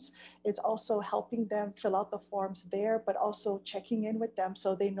homes. It's also helping them fill out the forms there, but also checking in with them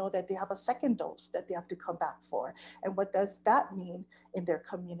so they know that they have a second dose that they have to come back for. And what does that mean in their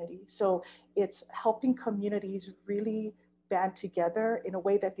community? So it's helping communities really band together in a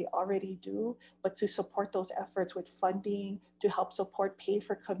way that they already do, but to support those efforts with funding, to help support pay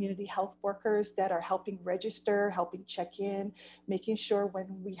for community health workers that are helping register, helping check in, making sure when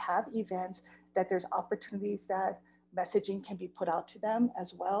we have events that there's opportunities that messaging can be put out to them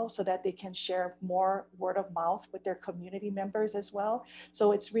as well so that they can share more word of mouth with their community members as well.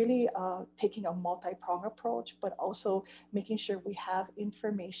 So it's really taking a multi-pronged approach, but also making sure we have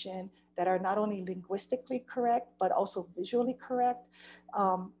information that are not only linguistically correct, but also visually correct.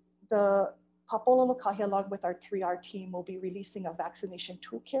 The Papolo Lokahi, along with our 3R team, will be releasing a vaccination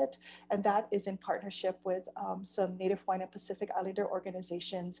toolkit, and that is in partnership with some Native Hawaiian and Pacific Islander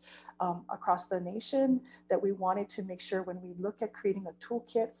organizations across the nation, that we wanted to make sure when we look at creating a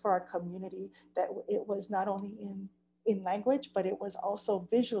toolkit for our community, that it was not only in language, but it was also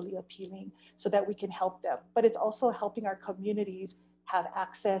visually appealing so that we can help them. But it's also helping our communities have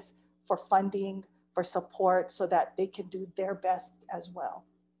access for funding, for support, so that they can do their best as well.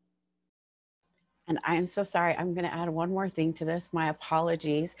 And I am so sorry, I'm going to add one more thing to this. My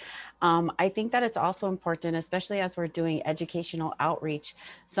apologies. I think that it's also important, especially as we're doing educational outreach,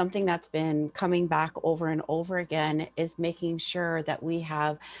 something that's been coming back over and over again is making sure that we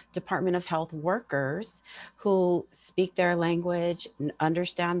have Department of Health workers who speak their language,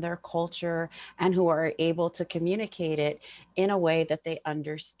 understand their culture, and who are able to communicate it in a way that they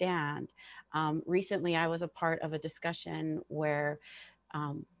understand. Recently, I was a part of a discussion where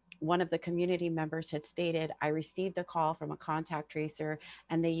one of the community members had stated, I received a call from a contact tracer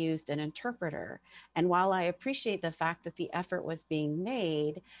and they used an interpreter. And while I appreciate the fact that the effort was being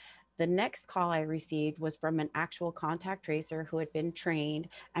made, the next call I received was from an actual contact tracer who had been trained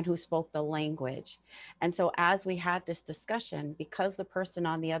and who spoke the language. And so as we had this discussion, because the person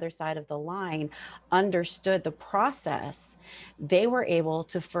on the other side of the line understood the process, they were able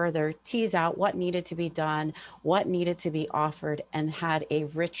to further tease out what needed to be done, what needed to be offered, and had a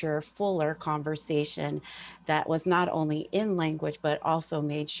richer, fuller conversation that was not only in language, but also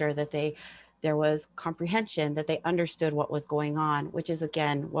made sure that there was comprehension, that they understood what was going on, which is,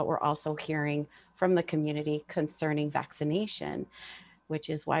 again, what we're also hearing from the community concerning vaccination,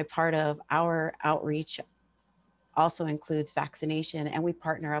 which is why part of our outreach also includes vaccination. And we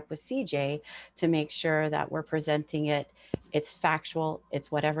partner up with CJ to make sure that we're presenting it. It's factual.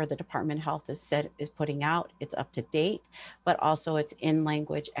 It's whatever the Department of Health is putting out. It's up to date, but also it's in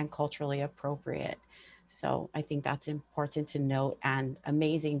language and culturally appropriate. So I think that's important to note, and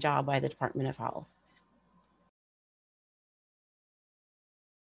amazing job by the Department of Health.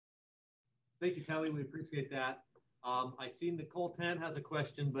 Thank you, Telly. We appreciate that. I see Nicole Tan has a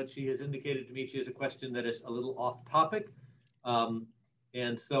question, but she has indicated to me she has a question that is a little off topic.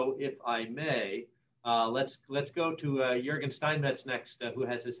 And so if I may, let's go to Jürgen Steinmetz next, who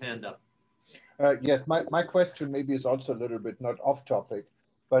has his hand up. Yes, my question maybe is also a little bit not off topic,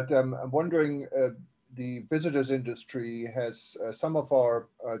 But I'm wondering, the visitors industry has some of our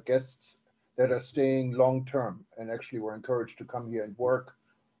guests that are staying long term and actually were encouraged to come here and work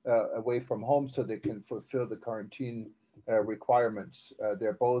away from home so they can fulfill the quarantine requirements.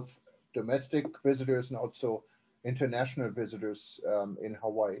 They're both domestic visitors and also international visitors in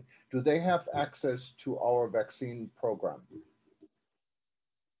Hawaii. Do they have access to our vaccine program?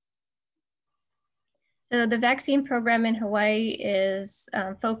 So the vaccine program in Hawaii is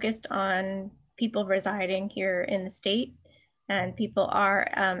focused on people residing here in the state, and people are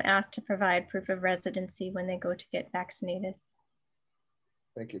asked to provide proof of residency when they go to get vaccinated.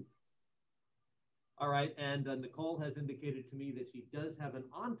 Thank you. All right, and Nicole has indicated to me that she does have an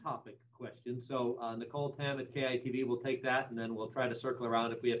on-topic question. So Nicole Tam at KITV will take that, and then we'll try to circle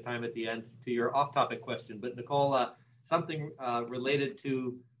around if we have time at the end to your off-topic question. But Nicole, something related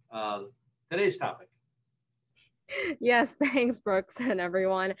to today's topic. Yes, thanks, Brooks and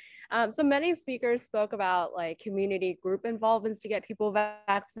everyone. So many speakers spoke about like community group involvements to get people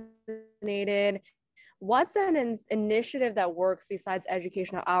vaccinated. What's an initiative that works besides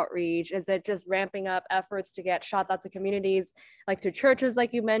educational outreach? Is it just ramping up efforts to get shots out to communities, like to churches,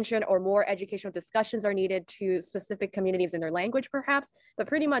 like you mentioned, or more educational discussions are needed to specific communities in their language, perhaps? But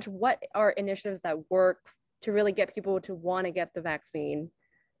pretty much, what are initiatives that work to really get people to want to get the vaccine?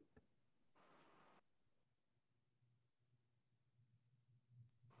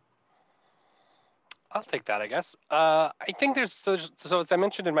 I'll take that, I guess. I think so as I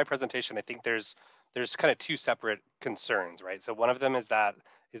mentioned in my presentation, I think there's kind of two separate concerns, right? So one of them is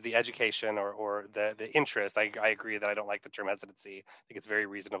the education or the interest. I agree that I don't like the term hesitancy. I think it's very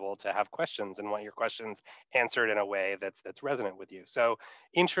reasonable to have questions and want your questions answered in a way that's resonant with you. So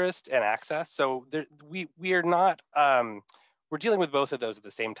interest and access. So we are not we're dealing with both of those at the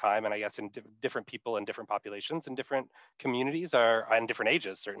same time, and I guess in different people and different populations and different communities and different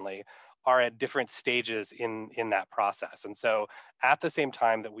ages certainly are at different stages in that process. And so at the same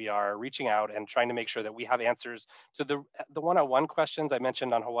time that we are reaching out and trying to make sure that we have answers to the one-on-one questions I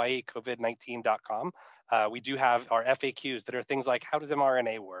mentioned on hawaiicovid19.com, we do have our FAQs that are things like, how does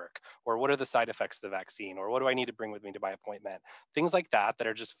mRNA work? Or what are the side effects of the vaccine? Or what do I need to bring with me to my appointment? Things like that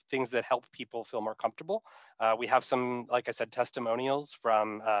are just things that help people feel more comfortable. We have some, like I said, testimonials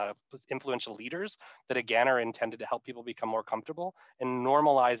from influential leaders that again are intended to help people become more comfortable and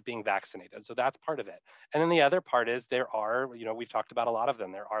normalize being vaccinated. So that's part of it. And then the other part is there are, we've talked about a lot of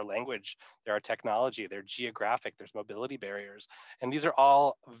them. There are language, there are technology, there are geographic, there's mobility barriers. And these are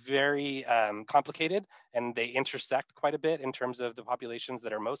all very complicated, and they intersect quite a bit in terms of the populations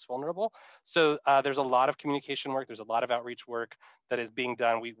that are most vulnerable. So there's a lot of communication work, there's a lot of outreach work that is being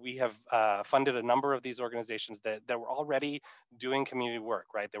done. We have funded a number of these organizations that were already doing community work,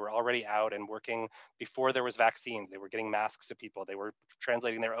 right? They were already out and working before there was vaccines. They were getting masks to people. They were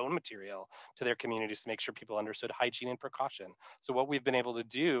translating their own material to their communities to make sure people understood hygiene and precaution. So what we've been able to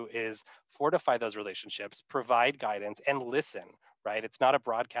do is fortify those relationships, provide guidance, and listen, right? It's not a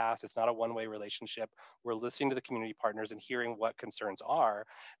broadcast, it's not a one-way relationship. We're listening to the community partners and hearing what concerns are,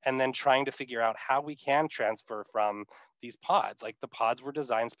 and then trying to figure out how we can transfer from these pods. Like the pods were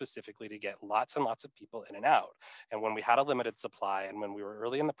designed specifically to get lots and lots of people in and out. And when we had a limited supply and when we were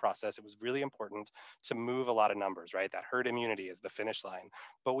early in the process, it was really important to move a lot of numbers, right? That herd immunity is the finish line.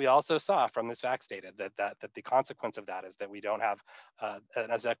 But we also saw from this vax data that the consequence of that is that we don't have an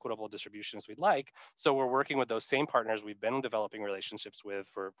as equitable distribution as we'd like. So we're working with those same partners we've been developing relationships with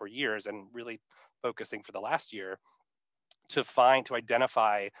for years and really focusing for the last year to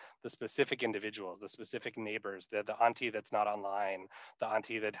identify the specific individuals, the specific neighbors, the auntie that's not online, the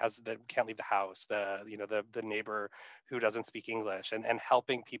auntie that can't leave the house, the neighbor who doesn't speak English, and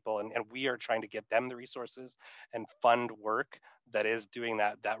helping people. And we are trying to get them the resources and fund work that is doing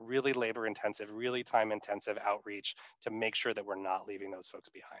that really labor intensive, really time intensive outreach to make sure that we're not leaving those folks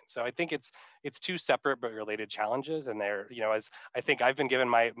behind. So I think it's two separate but related challenges. And they're, as I think I've been given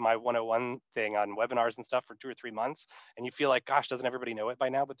my 101 thing on webinars and stuff for 2 or 3 months, and you feel like, gosh, doesn't everybody know it by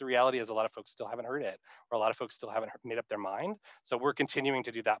now? But the reality is a lot of folks still haven't heard it, or a lot of folks still haven't made up their mind. So we're continuing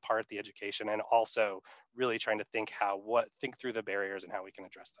to do that part, the education, and also really trying to think through the barriers and how we can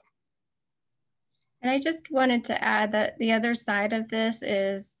address them. And I just wanted to add that the other side of this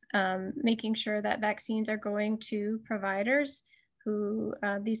is making sure that vaccines are going to providers who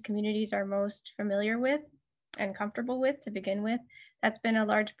these communities are most familiar with and comfortable with to begin with. That's been a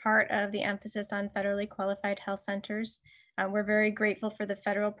large part of the emphasis on federally qualified health centers. We're very grateful for the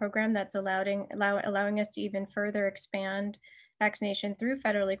federal program that's allowing us to even further expand vaccination through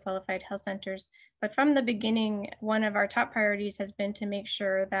federally qualified health centers. But from the beginning, one of our top priorities has been to make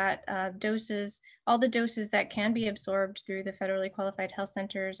sure that all the doses that can be absorbed through the federally qualified health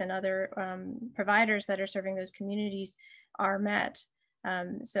centers and other providers that are serving those communities are met.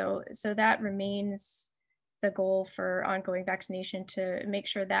 So that remains the goal for ongoing vaccination, to make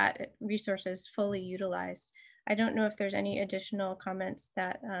sure that resource is fully utilized. I don't know if there's any additional comments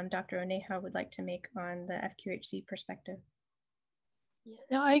that Dr. Oneja would like to make on the FQHC perspective.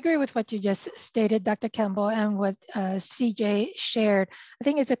 No, I agree with what you just stated, Dr. Campbell, and what CJ shared. I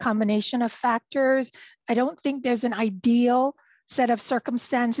think it's a combination of factors. I don't think there's an ideal set of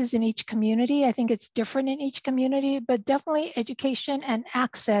circumstances in each community. I think it's different in each community, but definitely education and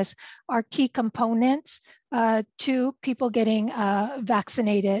access are key components to people getting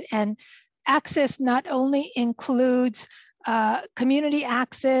vaccinated. And access not only includes community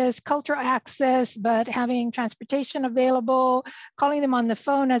access, cultural access, but having transportation available, calling them on the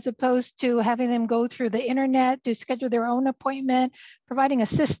phone as opposed to having them go through the internet to schedule their own appointment, providing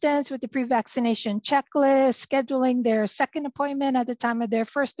assistance with the pre-vaccination checklist, scheduling their second appointment at the time of their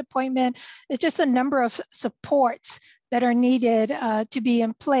first appointment. It's just a number of supports that are needed to be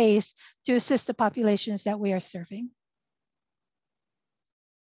in place to assist the populations that we are serving.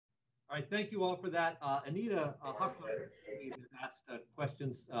 All right, thank you all for that. Anita Huffler has asked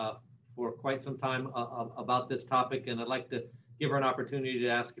questions for quite some time about this topic, and I'd like to give her an opportunity to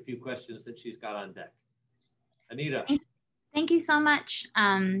ask a few questions that she's got on deck. Anita. Thank you so much.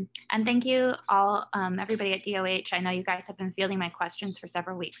 And thank you all, everybody at DOH. I know you guys have been fielding my questions for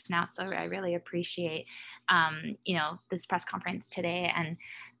several weeks now, so I really appreciate, this press conference today. And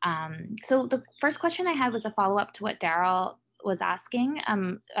so the first question I had was a follow-up to what Daryl was asking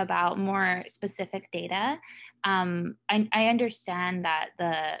about more specific data. I understand that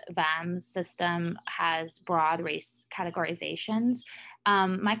the VAMS system has broad race categorizations.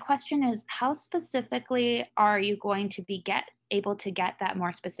 My question is, how specifically are you going to be able to get that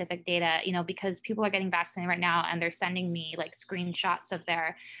more specific data? Because people are getting vaccinated right now and they're sending me like screenshots of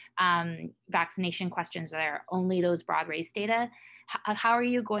their vaccination questions that are only those broad race data. How are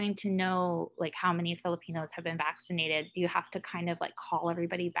you going to know like how many Filipinos have been vaccinated? Do you have to kind of like call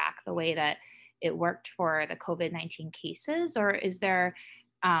everybody back the way that it worked for the COVID-19 cases, or is there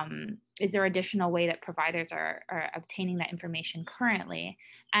additional way that providers are obtaining that information currently?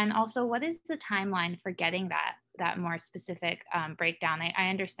 And also, what is the timeline for getting that more specific breakdown? I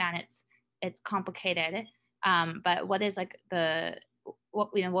understand it's complicated, but what is like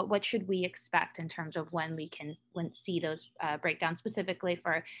what should we expect in terms of when we can see those breakdowns specifically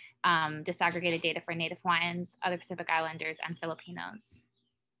for disaggregated data for Native Hawaiians, other Pacific Islanders, and Filipinos?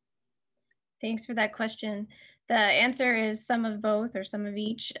 Thanks for that question. The answer is some of both or some of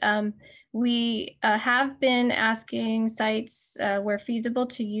each. We have been asking sites where feasible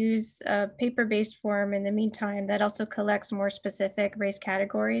to use a paper-based form in the meantime that also collects more specific race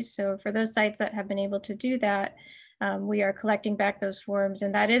categories. So for those sites that have been able to do that, we are collecting back those forms,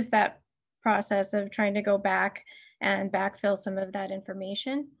 and that is that process of trying to go back and backfill some of that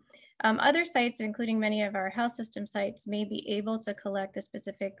information. Other sites, including many of our health system sites, may be able to collect the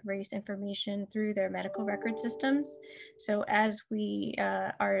specific race information through their medical record systems. So as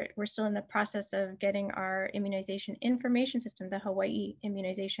we're still in the process of getting our immunization information system, the Hawaii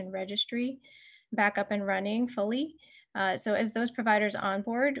Immunization Registry, back up and running fully. So as those providers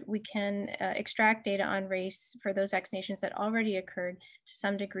onboard, we can extract data on race for those vaccinations that already occurred to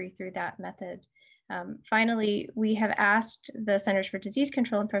some degree through that method. Finally, we have asked the Centers for Disease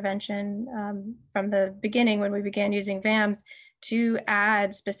Control and Prevention from the beginning when we began using VAMS to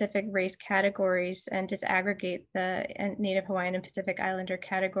add specific race categories and disaggregate the Native Hawaiian and Pacific Islander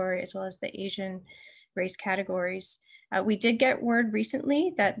category as well as the Asian race categories. We did get word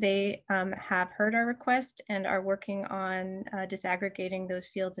recently that they have heard our request and are working on disaggregating those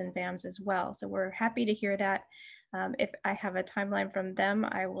fields in VAMS as well. So we're happy to hear that. If I have a timeline from them,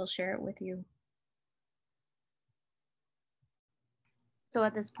 I will share it with you. So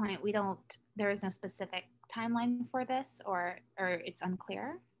at this point, there is no specific timeline for this, or it's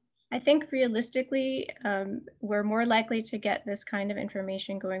unclear? I think realistically, we're more likely to get this kind of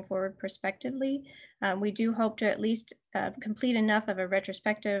information going forward prospectively. We do hope to at least complete enough of a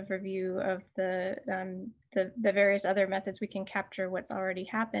retrospective review of the various other methods we can capture what's already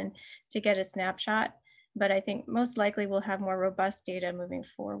happened to get a snapshot. But I think most likely we'll have more robust data moving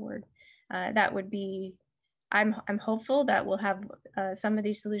forward. That would be, I'm hopeful that we'll have some of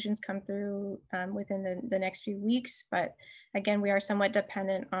these solutions come through within the next few weeks, but again, we are somewhat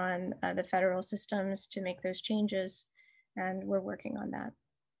dependent on the federal systems to make those changes, and we're working on that.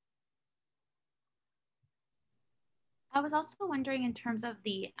 I was also wondering in terms of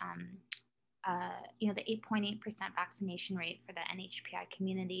the, the 8.8% vaccination rate for the NHPI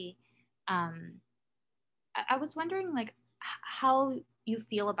community. I was wondering like how you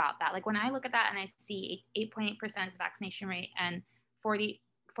feel about that. Like when I look at that and I see 8.8% vaccination rate and 41%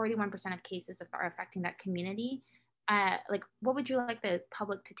 of cases are affecting that community, like what would you like the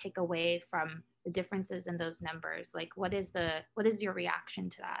public to take away from the differences in those numbers? Like what is your reaction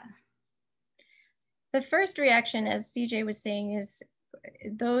to that? The first reaction, as CJ was saying, is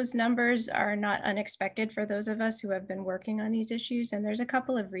those numbers are not unexpected for those of us who have been working on these issues. And there's a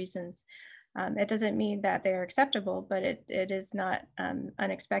couple of reasons. It doesn't mean that they're acceptable, but it is not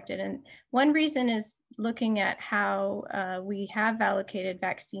unexpected. And one reason is looking at how we have allocated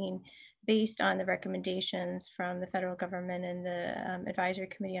vaccine based on the recommendations from the federal government and the Advisory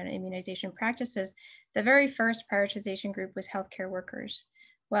Committee on Immunization Practices. The very first prioritization group was healthcare workers.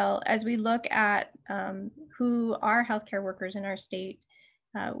 Well, as we look at who are healthcare workers in our state,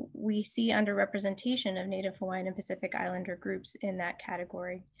 we see underrepresentation of Native Hawaiian and Pacific Islander groups in that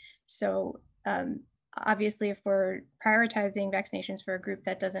category. So obviously, if we're prioritizing vaccinations for a group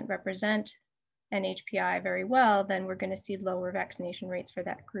that doesn't represent NHPI very well, then we're going to see lower vaccination rates for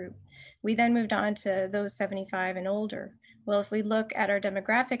that group. We then moved on to those 75 and older. Well, if we look at our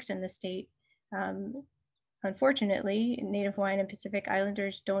demographics in the state, unfortunately, Native Hawaiian and Pacific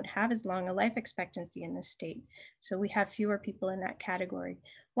Islanders don't have as long a life expectancy in this state. So we have fewer people in that category.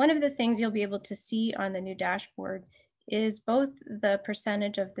 One of the things you'll be able to see on the new dashboard is both the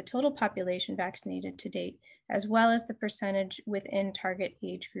percentage of the total population vaccinated to date, as well as the percentage within target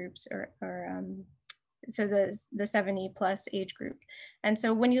age groups so the 70 plus age group. And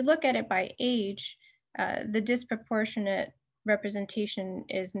so when you look at it by age, the disproportionate representation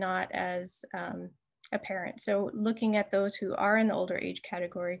is not as apparent. So looking at those who are in the older age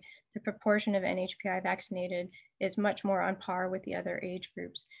category, the proportion of NHPI vaccinated is much more on par with the other age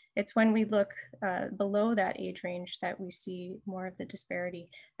groups. It's when we look below that age range that we see more of the disparity.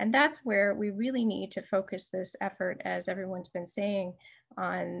 And that's where we really need to focus this effort, as everyone's been saying,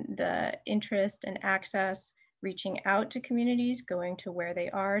 on the interest and access, reaching out to communities, going to where they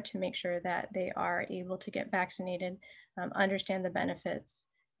are to make sure that they are able to get vaccinated, understand the benefits,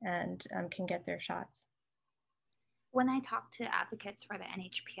 and can get their shots. When I talk to advocates for the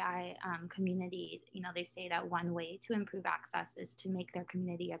NHPI community, they say that one way to improve access is to make their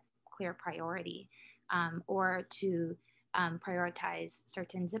community a clear priority, or to prioritize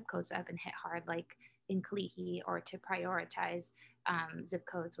certain zip codes that have been hit hard, like in Kalihi, or to prioritize zip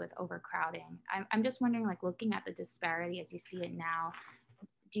codes with overcrowding. I'm just wondering, like looking at the disparity as you see it now,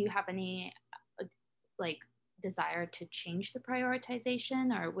 do you have any desire to change the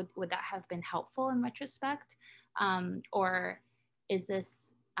prioritization, or would that have been helpful in retrospect? Or is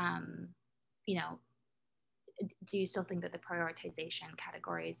this, do you still think that the prioritization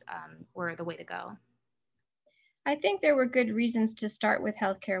categories were the way to go? I think there were good reasons to start with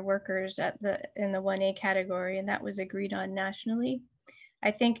healthcare workers in the 1A category, and that was agreed on nationally.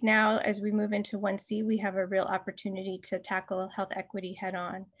 I think now as we move into 1C, we have a real opportunity to tackle health equity head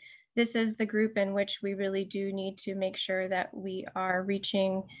on. This is the group in which we really do need to make sure that we are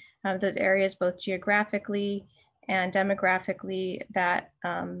reaching those areas both geographically and demographically that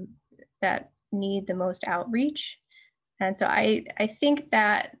need the most outreach. And so I think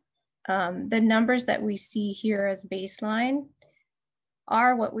that the numbers that we see here as baseline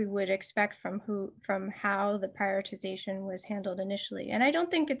are what we would expect from how the prioritization was handled initially. And I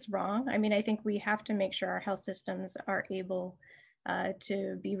don't think it's wrong. I mean, I think we have to make sure our health systems are able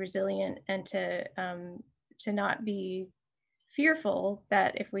to be resilient and to not be fearful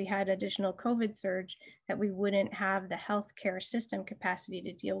that if we had additional COVID surge, that we wouldn't have the healthcare system capacity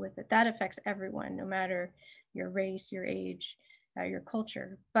to deal with it. That affects everyone, no matter your race, your age, your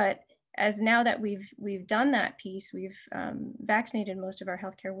culture. But as now that we've done that piece, we've vaccinated most of our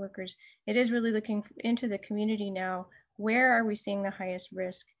healthcare workers, it is really looking into the community now. Where are we seeing the highest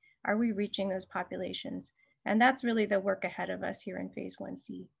risk? Are we reaching those populations? And that's really the work ahead of us here in phase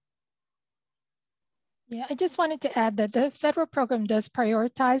 1C. Yeah, I just wanted to add that the federal program does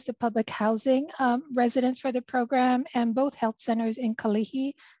prioritize the public housing residents for the program, and both health centers in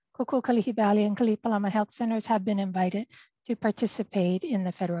Kalihi, Kuku Kalihi Valley and Kalipalama Health Centers have been invited to participate in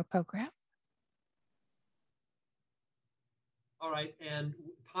the federal program. All right, and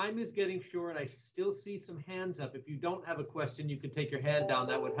time is getting short. I still see some hands up. If you don't have a question, you could take your hand down.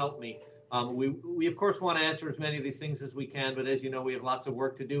 That would help me. We of course want to answer as many of these things as we can, but as you know, we have lots of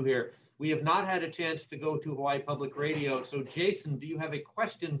work to do here. We have not had a chance to go to Hawaii Public Radio. So Jason, do you have a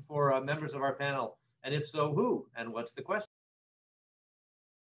question for members of our panel? And if so, who? And what's the question?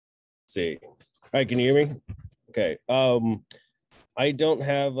 Let's see. All right, can you hear me? Okay. I don't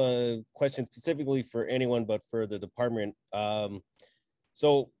have a question specifically for anyone, but for the department.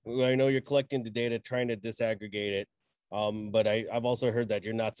 So I know you're collecting the data, trying to disaggregate it. But I've also heard that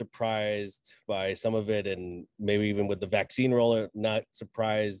you're not surprised by some of it, and maybe even with the vaccine rollout, not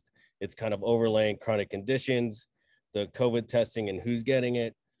surprised. It's kind of overlaying chronic conditions, the COVID testing, and who's getting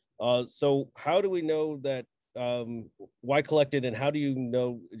it. So how do we know that? Why collect it, and how do you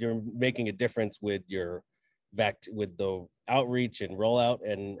know you're making a difference with your with the outreach and rollout,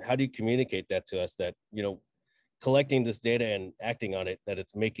 and how do you communicate that to us that, you know, collecting this data and acting on it, that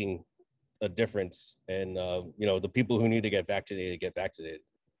it's making a difference, and you know, the people who need to get vaccinated.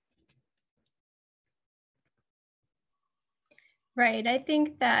 Right. I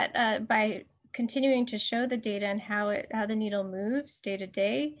think that by continuing to show the data and how the needle moves day to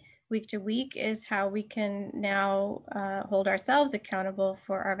day, week to week, is how we can now hold ourselves accountable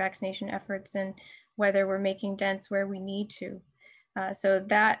for our vaccination efforts and whether we're making dents where we need to. So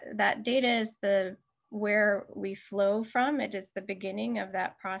that data is where we flow from. It is the beginning of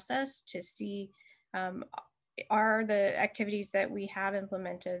that process to see are the activities that we have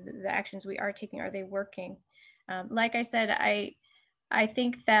implemented, the actions we are taking, are they working? Like I said, I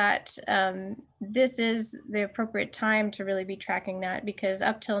think that this is the appropriate time to really be tracking that, because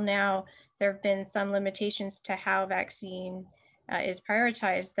up till now, there have been some limitations to how vaccine is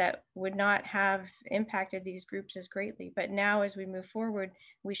prioritized that would not have impacted these groups as greatly. But now as we move forward,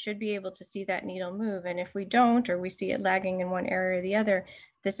 we should be able to see that needle move. And if we don't, or we see it lagging in one area or the other,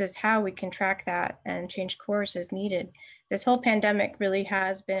 this is how we can track that and change course as needed. This whole pandemic really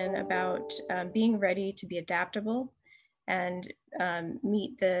has been about being ready to be adaptable and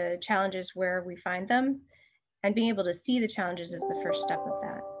meet the challenges where we find them, and being able to see the challenges is the first step of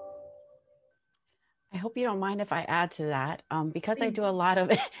that. I hope you don't mind if I add to that, because I do a lot of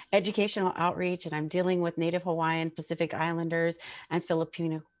educational outreach, and I'm dealing with Native Hawaiian, Pacific Islanders, and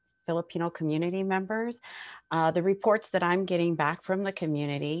Filipino community members. The reports that I'm getting back from the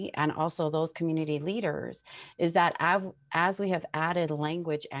community and also those community leaders is that as we have added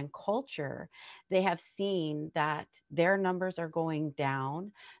language and culture, they have seen that their numbers are going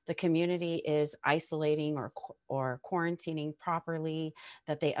down. The community is isolating or quarantining properly,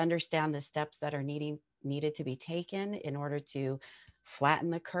 that they understand the steps that are needed to be taken in order to flatten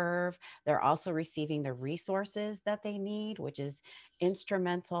the curve. They're also receiving the resources that they need, which is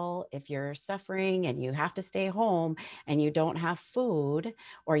instrumental. If you're suffering and you have to stay home and you don't have food,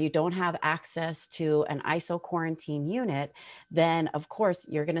 or you don't have access to an ISO quarantine unit, then of course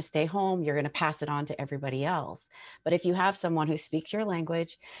you're going to stay home, you're going to pass it on to everybody else. But if you have someone who speaks your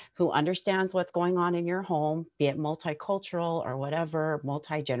language, who understands what's going on in your home, be it multicultural or whatever,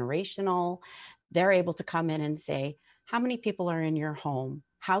 multi-generational, they're able to come in and say, how many people are in your home?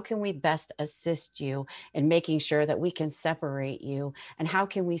 How can we best assist you in making sure that we can separate you? And how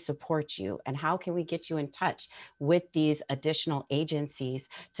can we support you? And how can we get you in touch with these additional agencies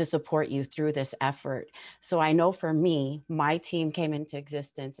to support you through this effort? So I know for me, my team came into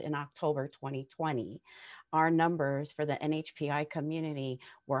existence in October 2020. Our numbers for the NHPI community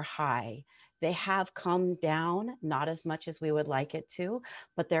were high. They have come down, not as much as we would like it to,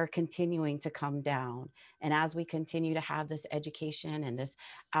 but they're continuing to come down. And as we continue to have this education and this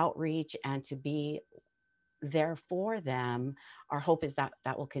outreach and to be there for them, our hope is that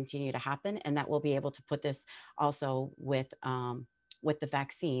that will continue to happen, and that we'll be able to put this also with the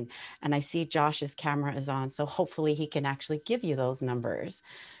vaccine. And I see Josh's camera is on, so hopefully he can actually give you those numbers.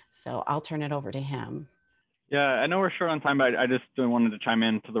 So I'll turn it over to him. Yeah, I know we're short on time, but I just wanted to chime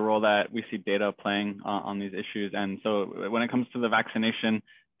in to the role that we see data playing on these issues. And so when it comes to the vaccination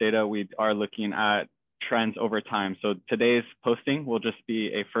data, we are looking at trends over time. So today's posting will just be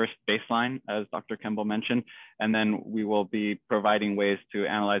a first baseline, as Dr. Kemble mentioned, and then we will be providing ways to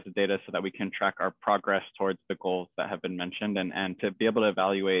analyze the data so that we can track our progress towards the goals that have been mentioned, and to be able to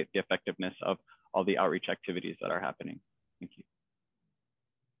evaluate the effectiveness of all the outreach activities that are happening. Thank you.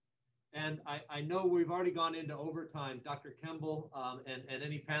 And I know we've already gone into overtime. Dr. Kemble and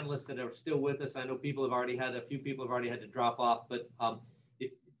any panelists that are still with us, I know a few people have already had to drop off, but do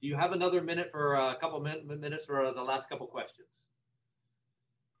you have another minute for a couple minutes for the last couple questions?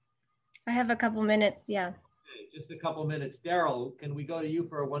 I have a couple minutes, yeah. Okay, just a couple minutes. Daryl, can we go to you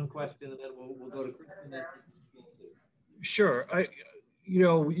for one question, and then we'll go to Kristen? Sure.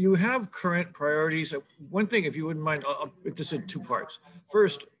 You have current priorities. One thing, if you wouldn't mind, I'll put this in two parts.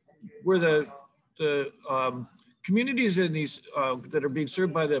 First, where the communities in these that are being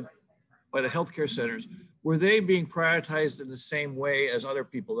served by the healthcare centers, were they being prioritized in the same way as other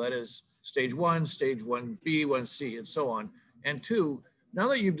people? That is stage 1, stage 1B, 1C, and so on. And two, Now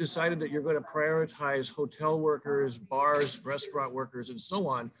that you've decided that you're going to prioritize hotel workers, bars, restaurant workers, and so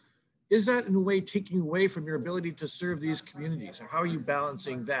on, is that in a way taking away from your ability to serve these communities? Or how are you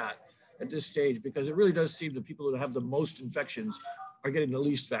balancing that at this stage? Because it really does seem that people that have the most infections are getting the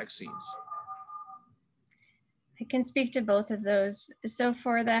least vaccines. I can speak to both of those. So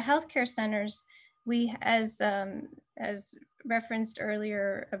for the healthcare centers, we, as referenced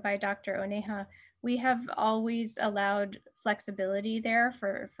earlier by Dr. Oneha, we have always allowed flexibility there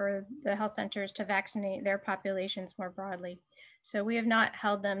for the health centers to vaccinate their populations more broadly. So we have not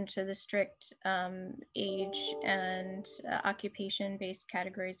held them to the strict age and occupation-based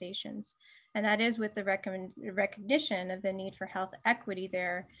categorizations. And that is with the recognition of the need for health equity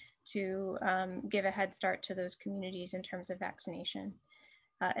there to give a head start to those communities in terms of vaccination.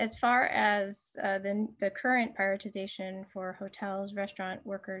 As far as the current prioritization for hotels, restaurant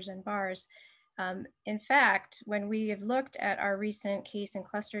workers, and bars, in fact, when we have looked at our recent case and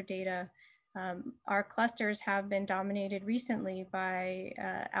cluster data, our clusters have been dominated recently by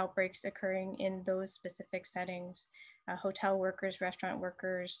outbreaks occurring in those specific settings, hotel workers, restaurant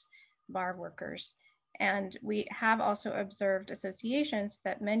workers, bar workers. And we have also observed associations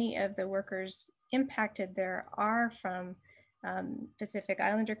that many of the workers impacted there are from Pacific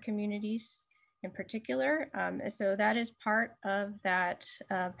Islander communities in particular. So that is part of that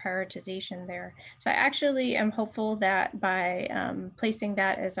prioritization there. So I actually am hopeful that by placing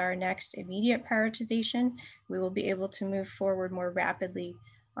that as our next immediate prioritization, we will be able to move forward more rapidly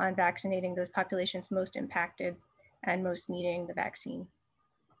on vaccinating those populations most impacted and most needing the vaccine.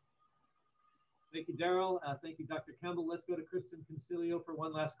 Thank you, Daryl. Thank you, Dr. Campbell. Let's go to Kristen Concilio for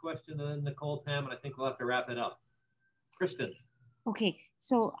one last question, and then Nicole Tam, and I think we'll have to wrap it up. Kristen. Okay,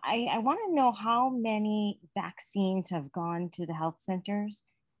 so I want to know how many vaccines have gone to the health centers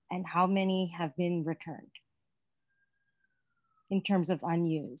and how many have been returned in terms of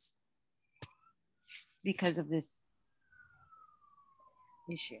unused because of this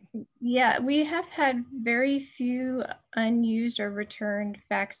issue. Yeah, we have had very few unused or returned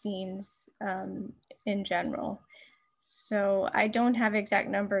vaccines in general. So I don't have exact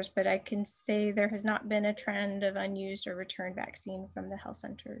numbers, but I can say there has not been a trend of unused or returned vaccine from the health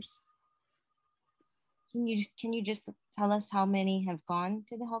centers. Can you just tell us how many have gone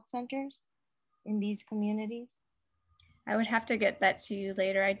to the health centers in these communities? I would have to get that to you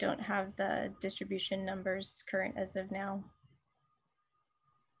later. I don't have the distribution numbers current as of now.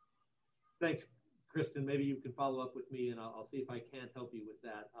 Thanks, Kristen. Maybe you can follow up with me and I'll see if I can't help you with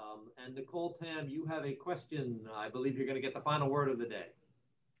that. And Nicole Tam, you have a question. I believe you're going to get the final word of the day.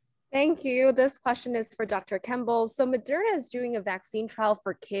 Thank you. This question is for Dr. Campbell. So Moderna is doing a vaccine trial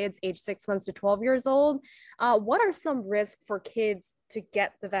for kids aged 6 months to 12 years old. What are some risks for kids to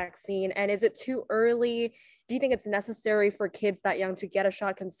get the vaccine? And is it too early? Do you think it's necessary for kids that young to get a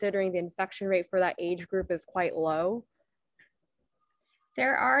shot, considering the infection rate for that age group is quite low?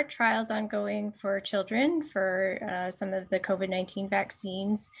 There are trials ongoing for children for some of the COVID-19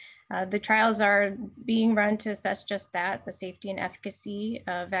 vaccines. The trials are being run to assess just that, the safety and efficacy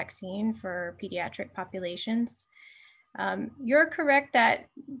of vaccine for pediatric populations. You're correct that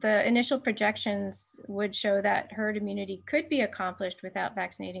the initial projections would show that herd immunity could be accomplished without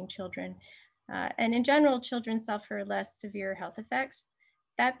vaccinating children. And in general, children suffer less severe health effects.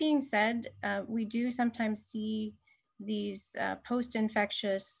 That being said, we do sometimes see these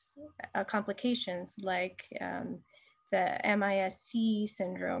post-infectious complications like the MIS-C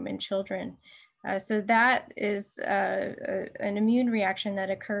syndrome in children. So that is an immune reaction that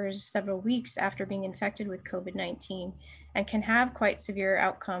occurs several weeks after being infected with COVID-19 and can have quite severe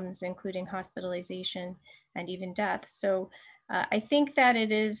outcomes, including hospitalization and even death. So I think that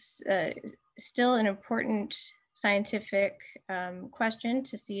it is still an important scientific question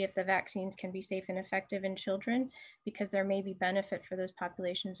to see if the vaccines can be safe and effective in children, because there may be benefit for those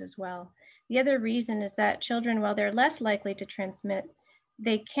populations as well. The other reason is that children, while they're less likely to transmit,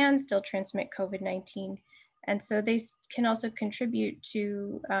 they can still transmit COVID-19. And so they can also contribute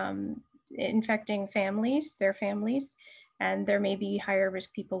to infecting families, their families, and there may be higher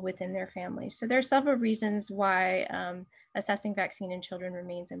risk people within their families. So there are several reasons why assessing vaccine in children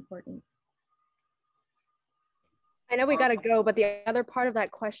remains important. I know we got to go, but the other part of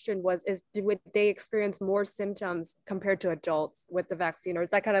that question was, would they experience more symptoms compared to adults with the vaccine? Or is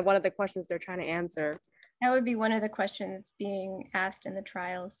that kind of one of the questions they're trying to answer? That would be one of the questions being asked in the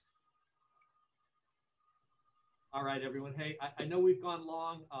trials. All right, everyone. Hey, I know we've gone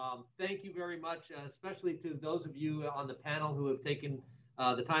long. Thank you very much, especially to those of you on the panel who have taken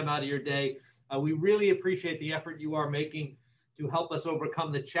the time out of your day. We really appreciate the effort you are making to help us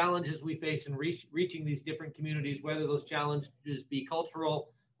overcome the challenges we face in reaching these different communities, whether those challenges be cultural,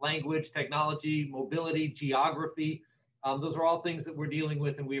 language, technology, mobility, geography. Those are all things that we're dealing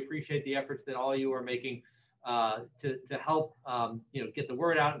with, and we appreciate the efforts that all you are making to help get the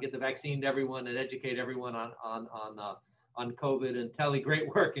word out and get the vaccine to everyone and educate everyone on COVID. And Telly, great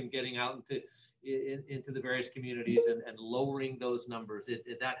work in getting out into the various communities and lowering those numbers.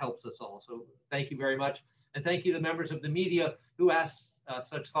 That helps us all. So thank you very much. And thank you to members of the media who asked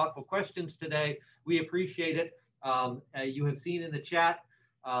such thoughtful questions today. We appreciate it. You have seen in the chat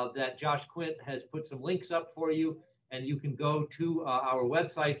that Josh Quint has put some links up for you, and you can go to our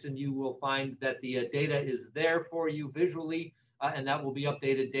websites and you will find that the data is there for you visually, and that will be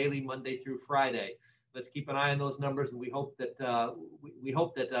updated daily, Monday through Friday. Let's keep an eye on those numbers, and we hope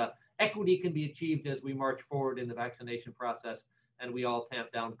that equity can be achieved as we march forward in the vaccination process and we all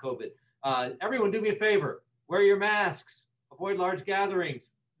tamp down COVID. Everyone, do me a favor: wear your masks, avoid large gatherings,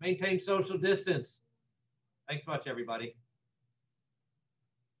 maintain social distance. Thanks much, everybody.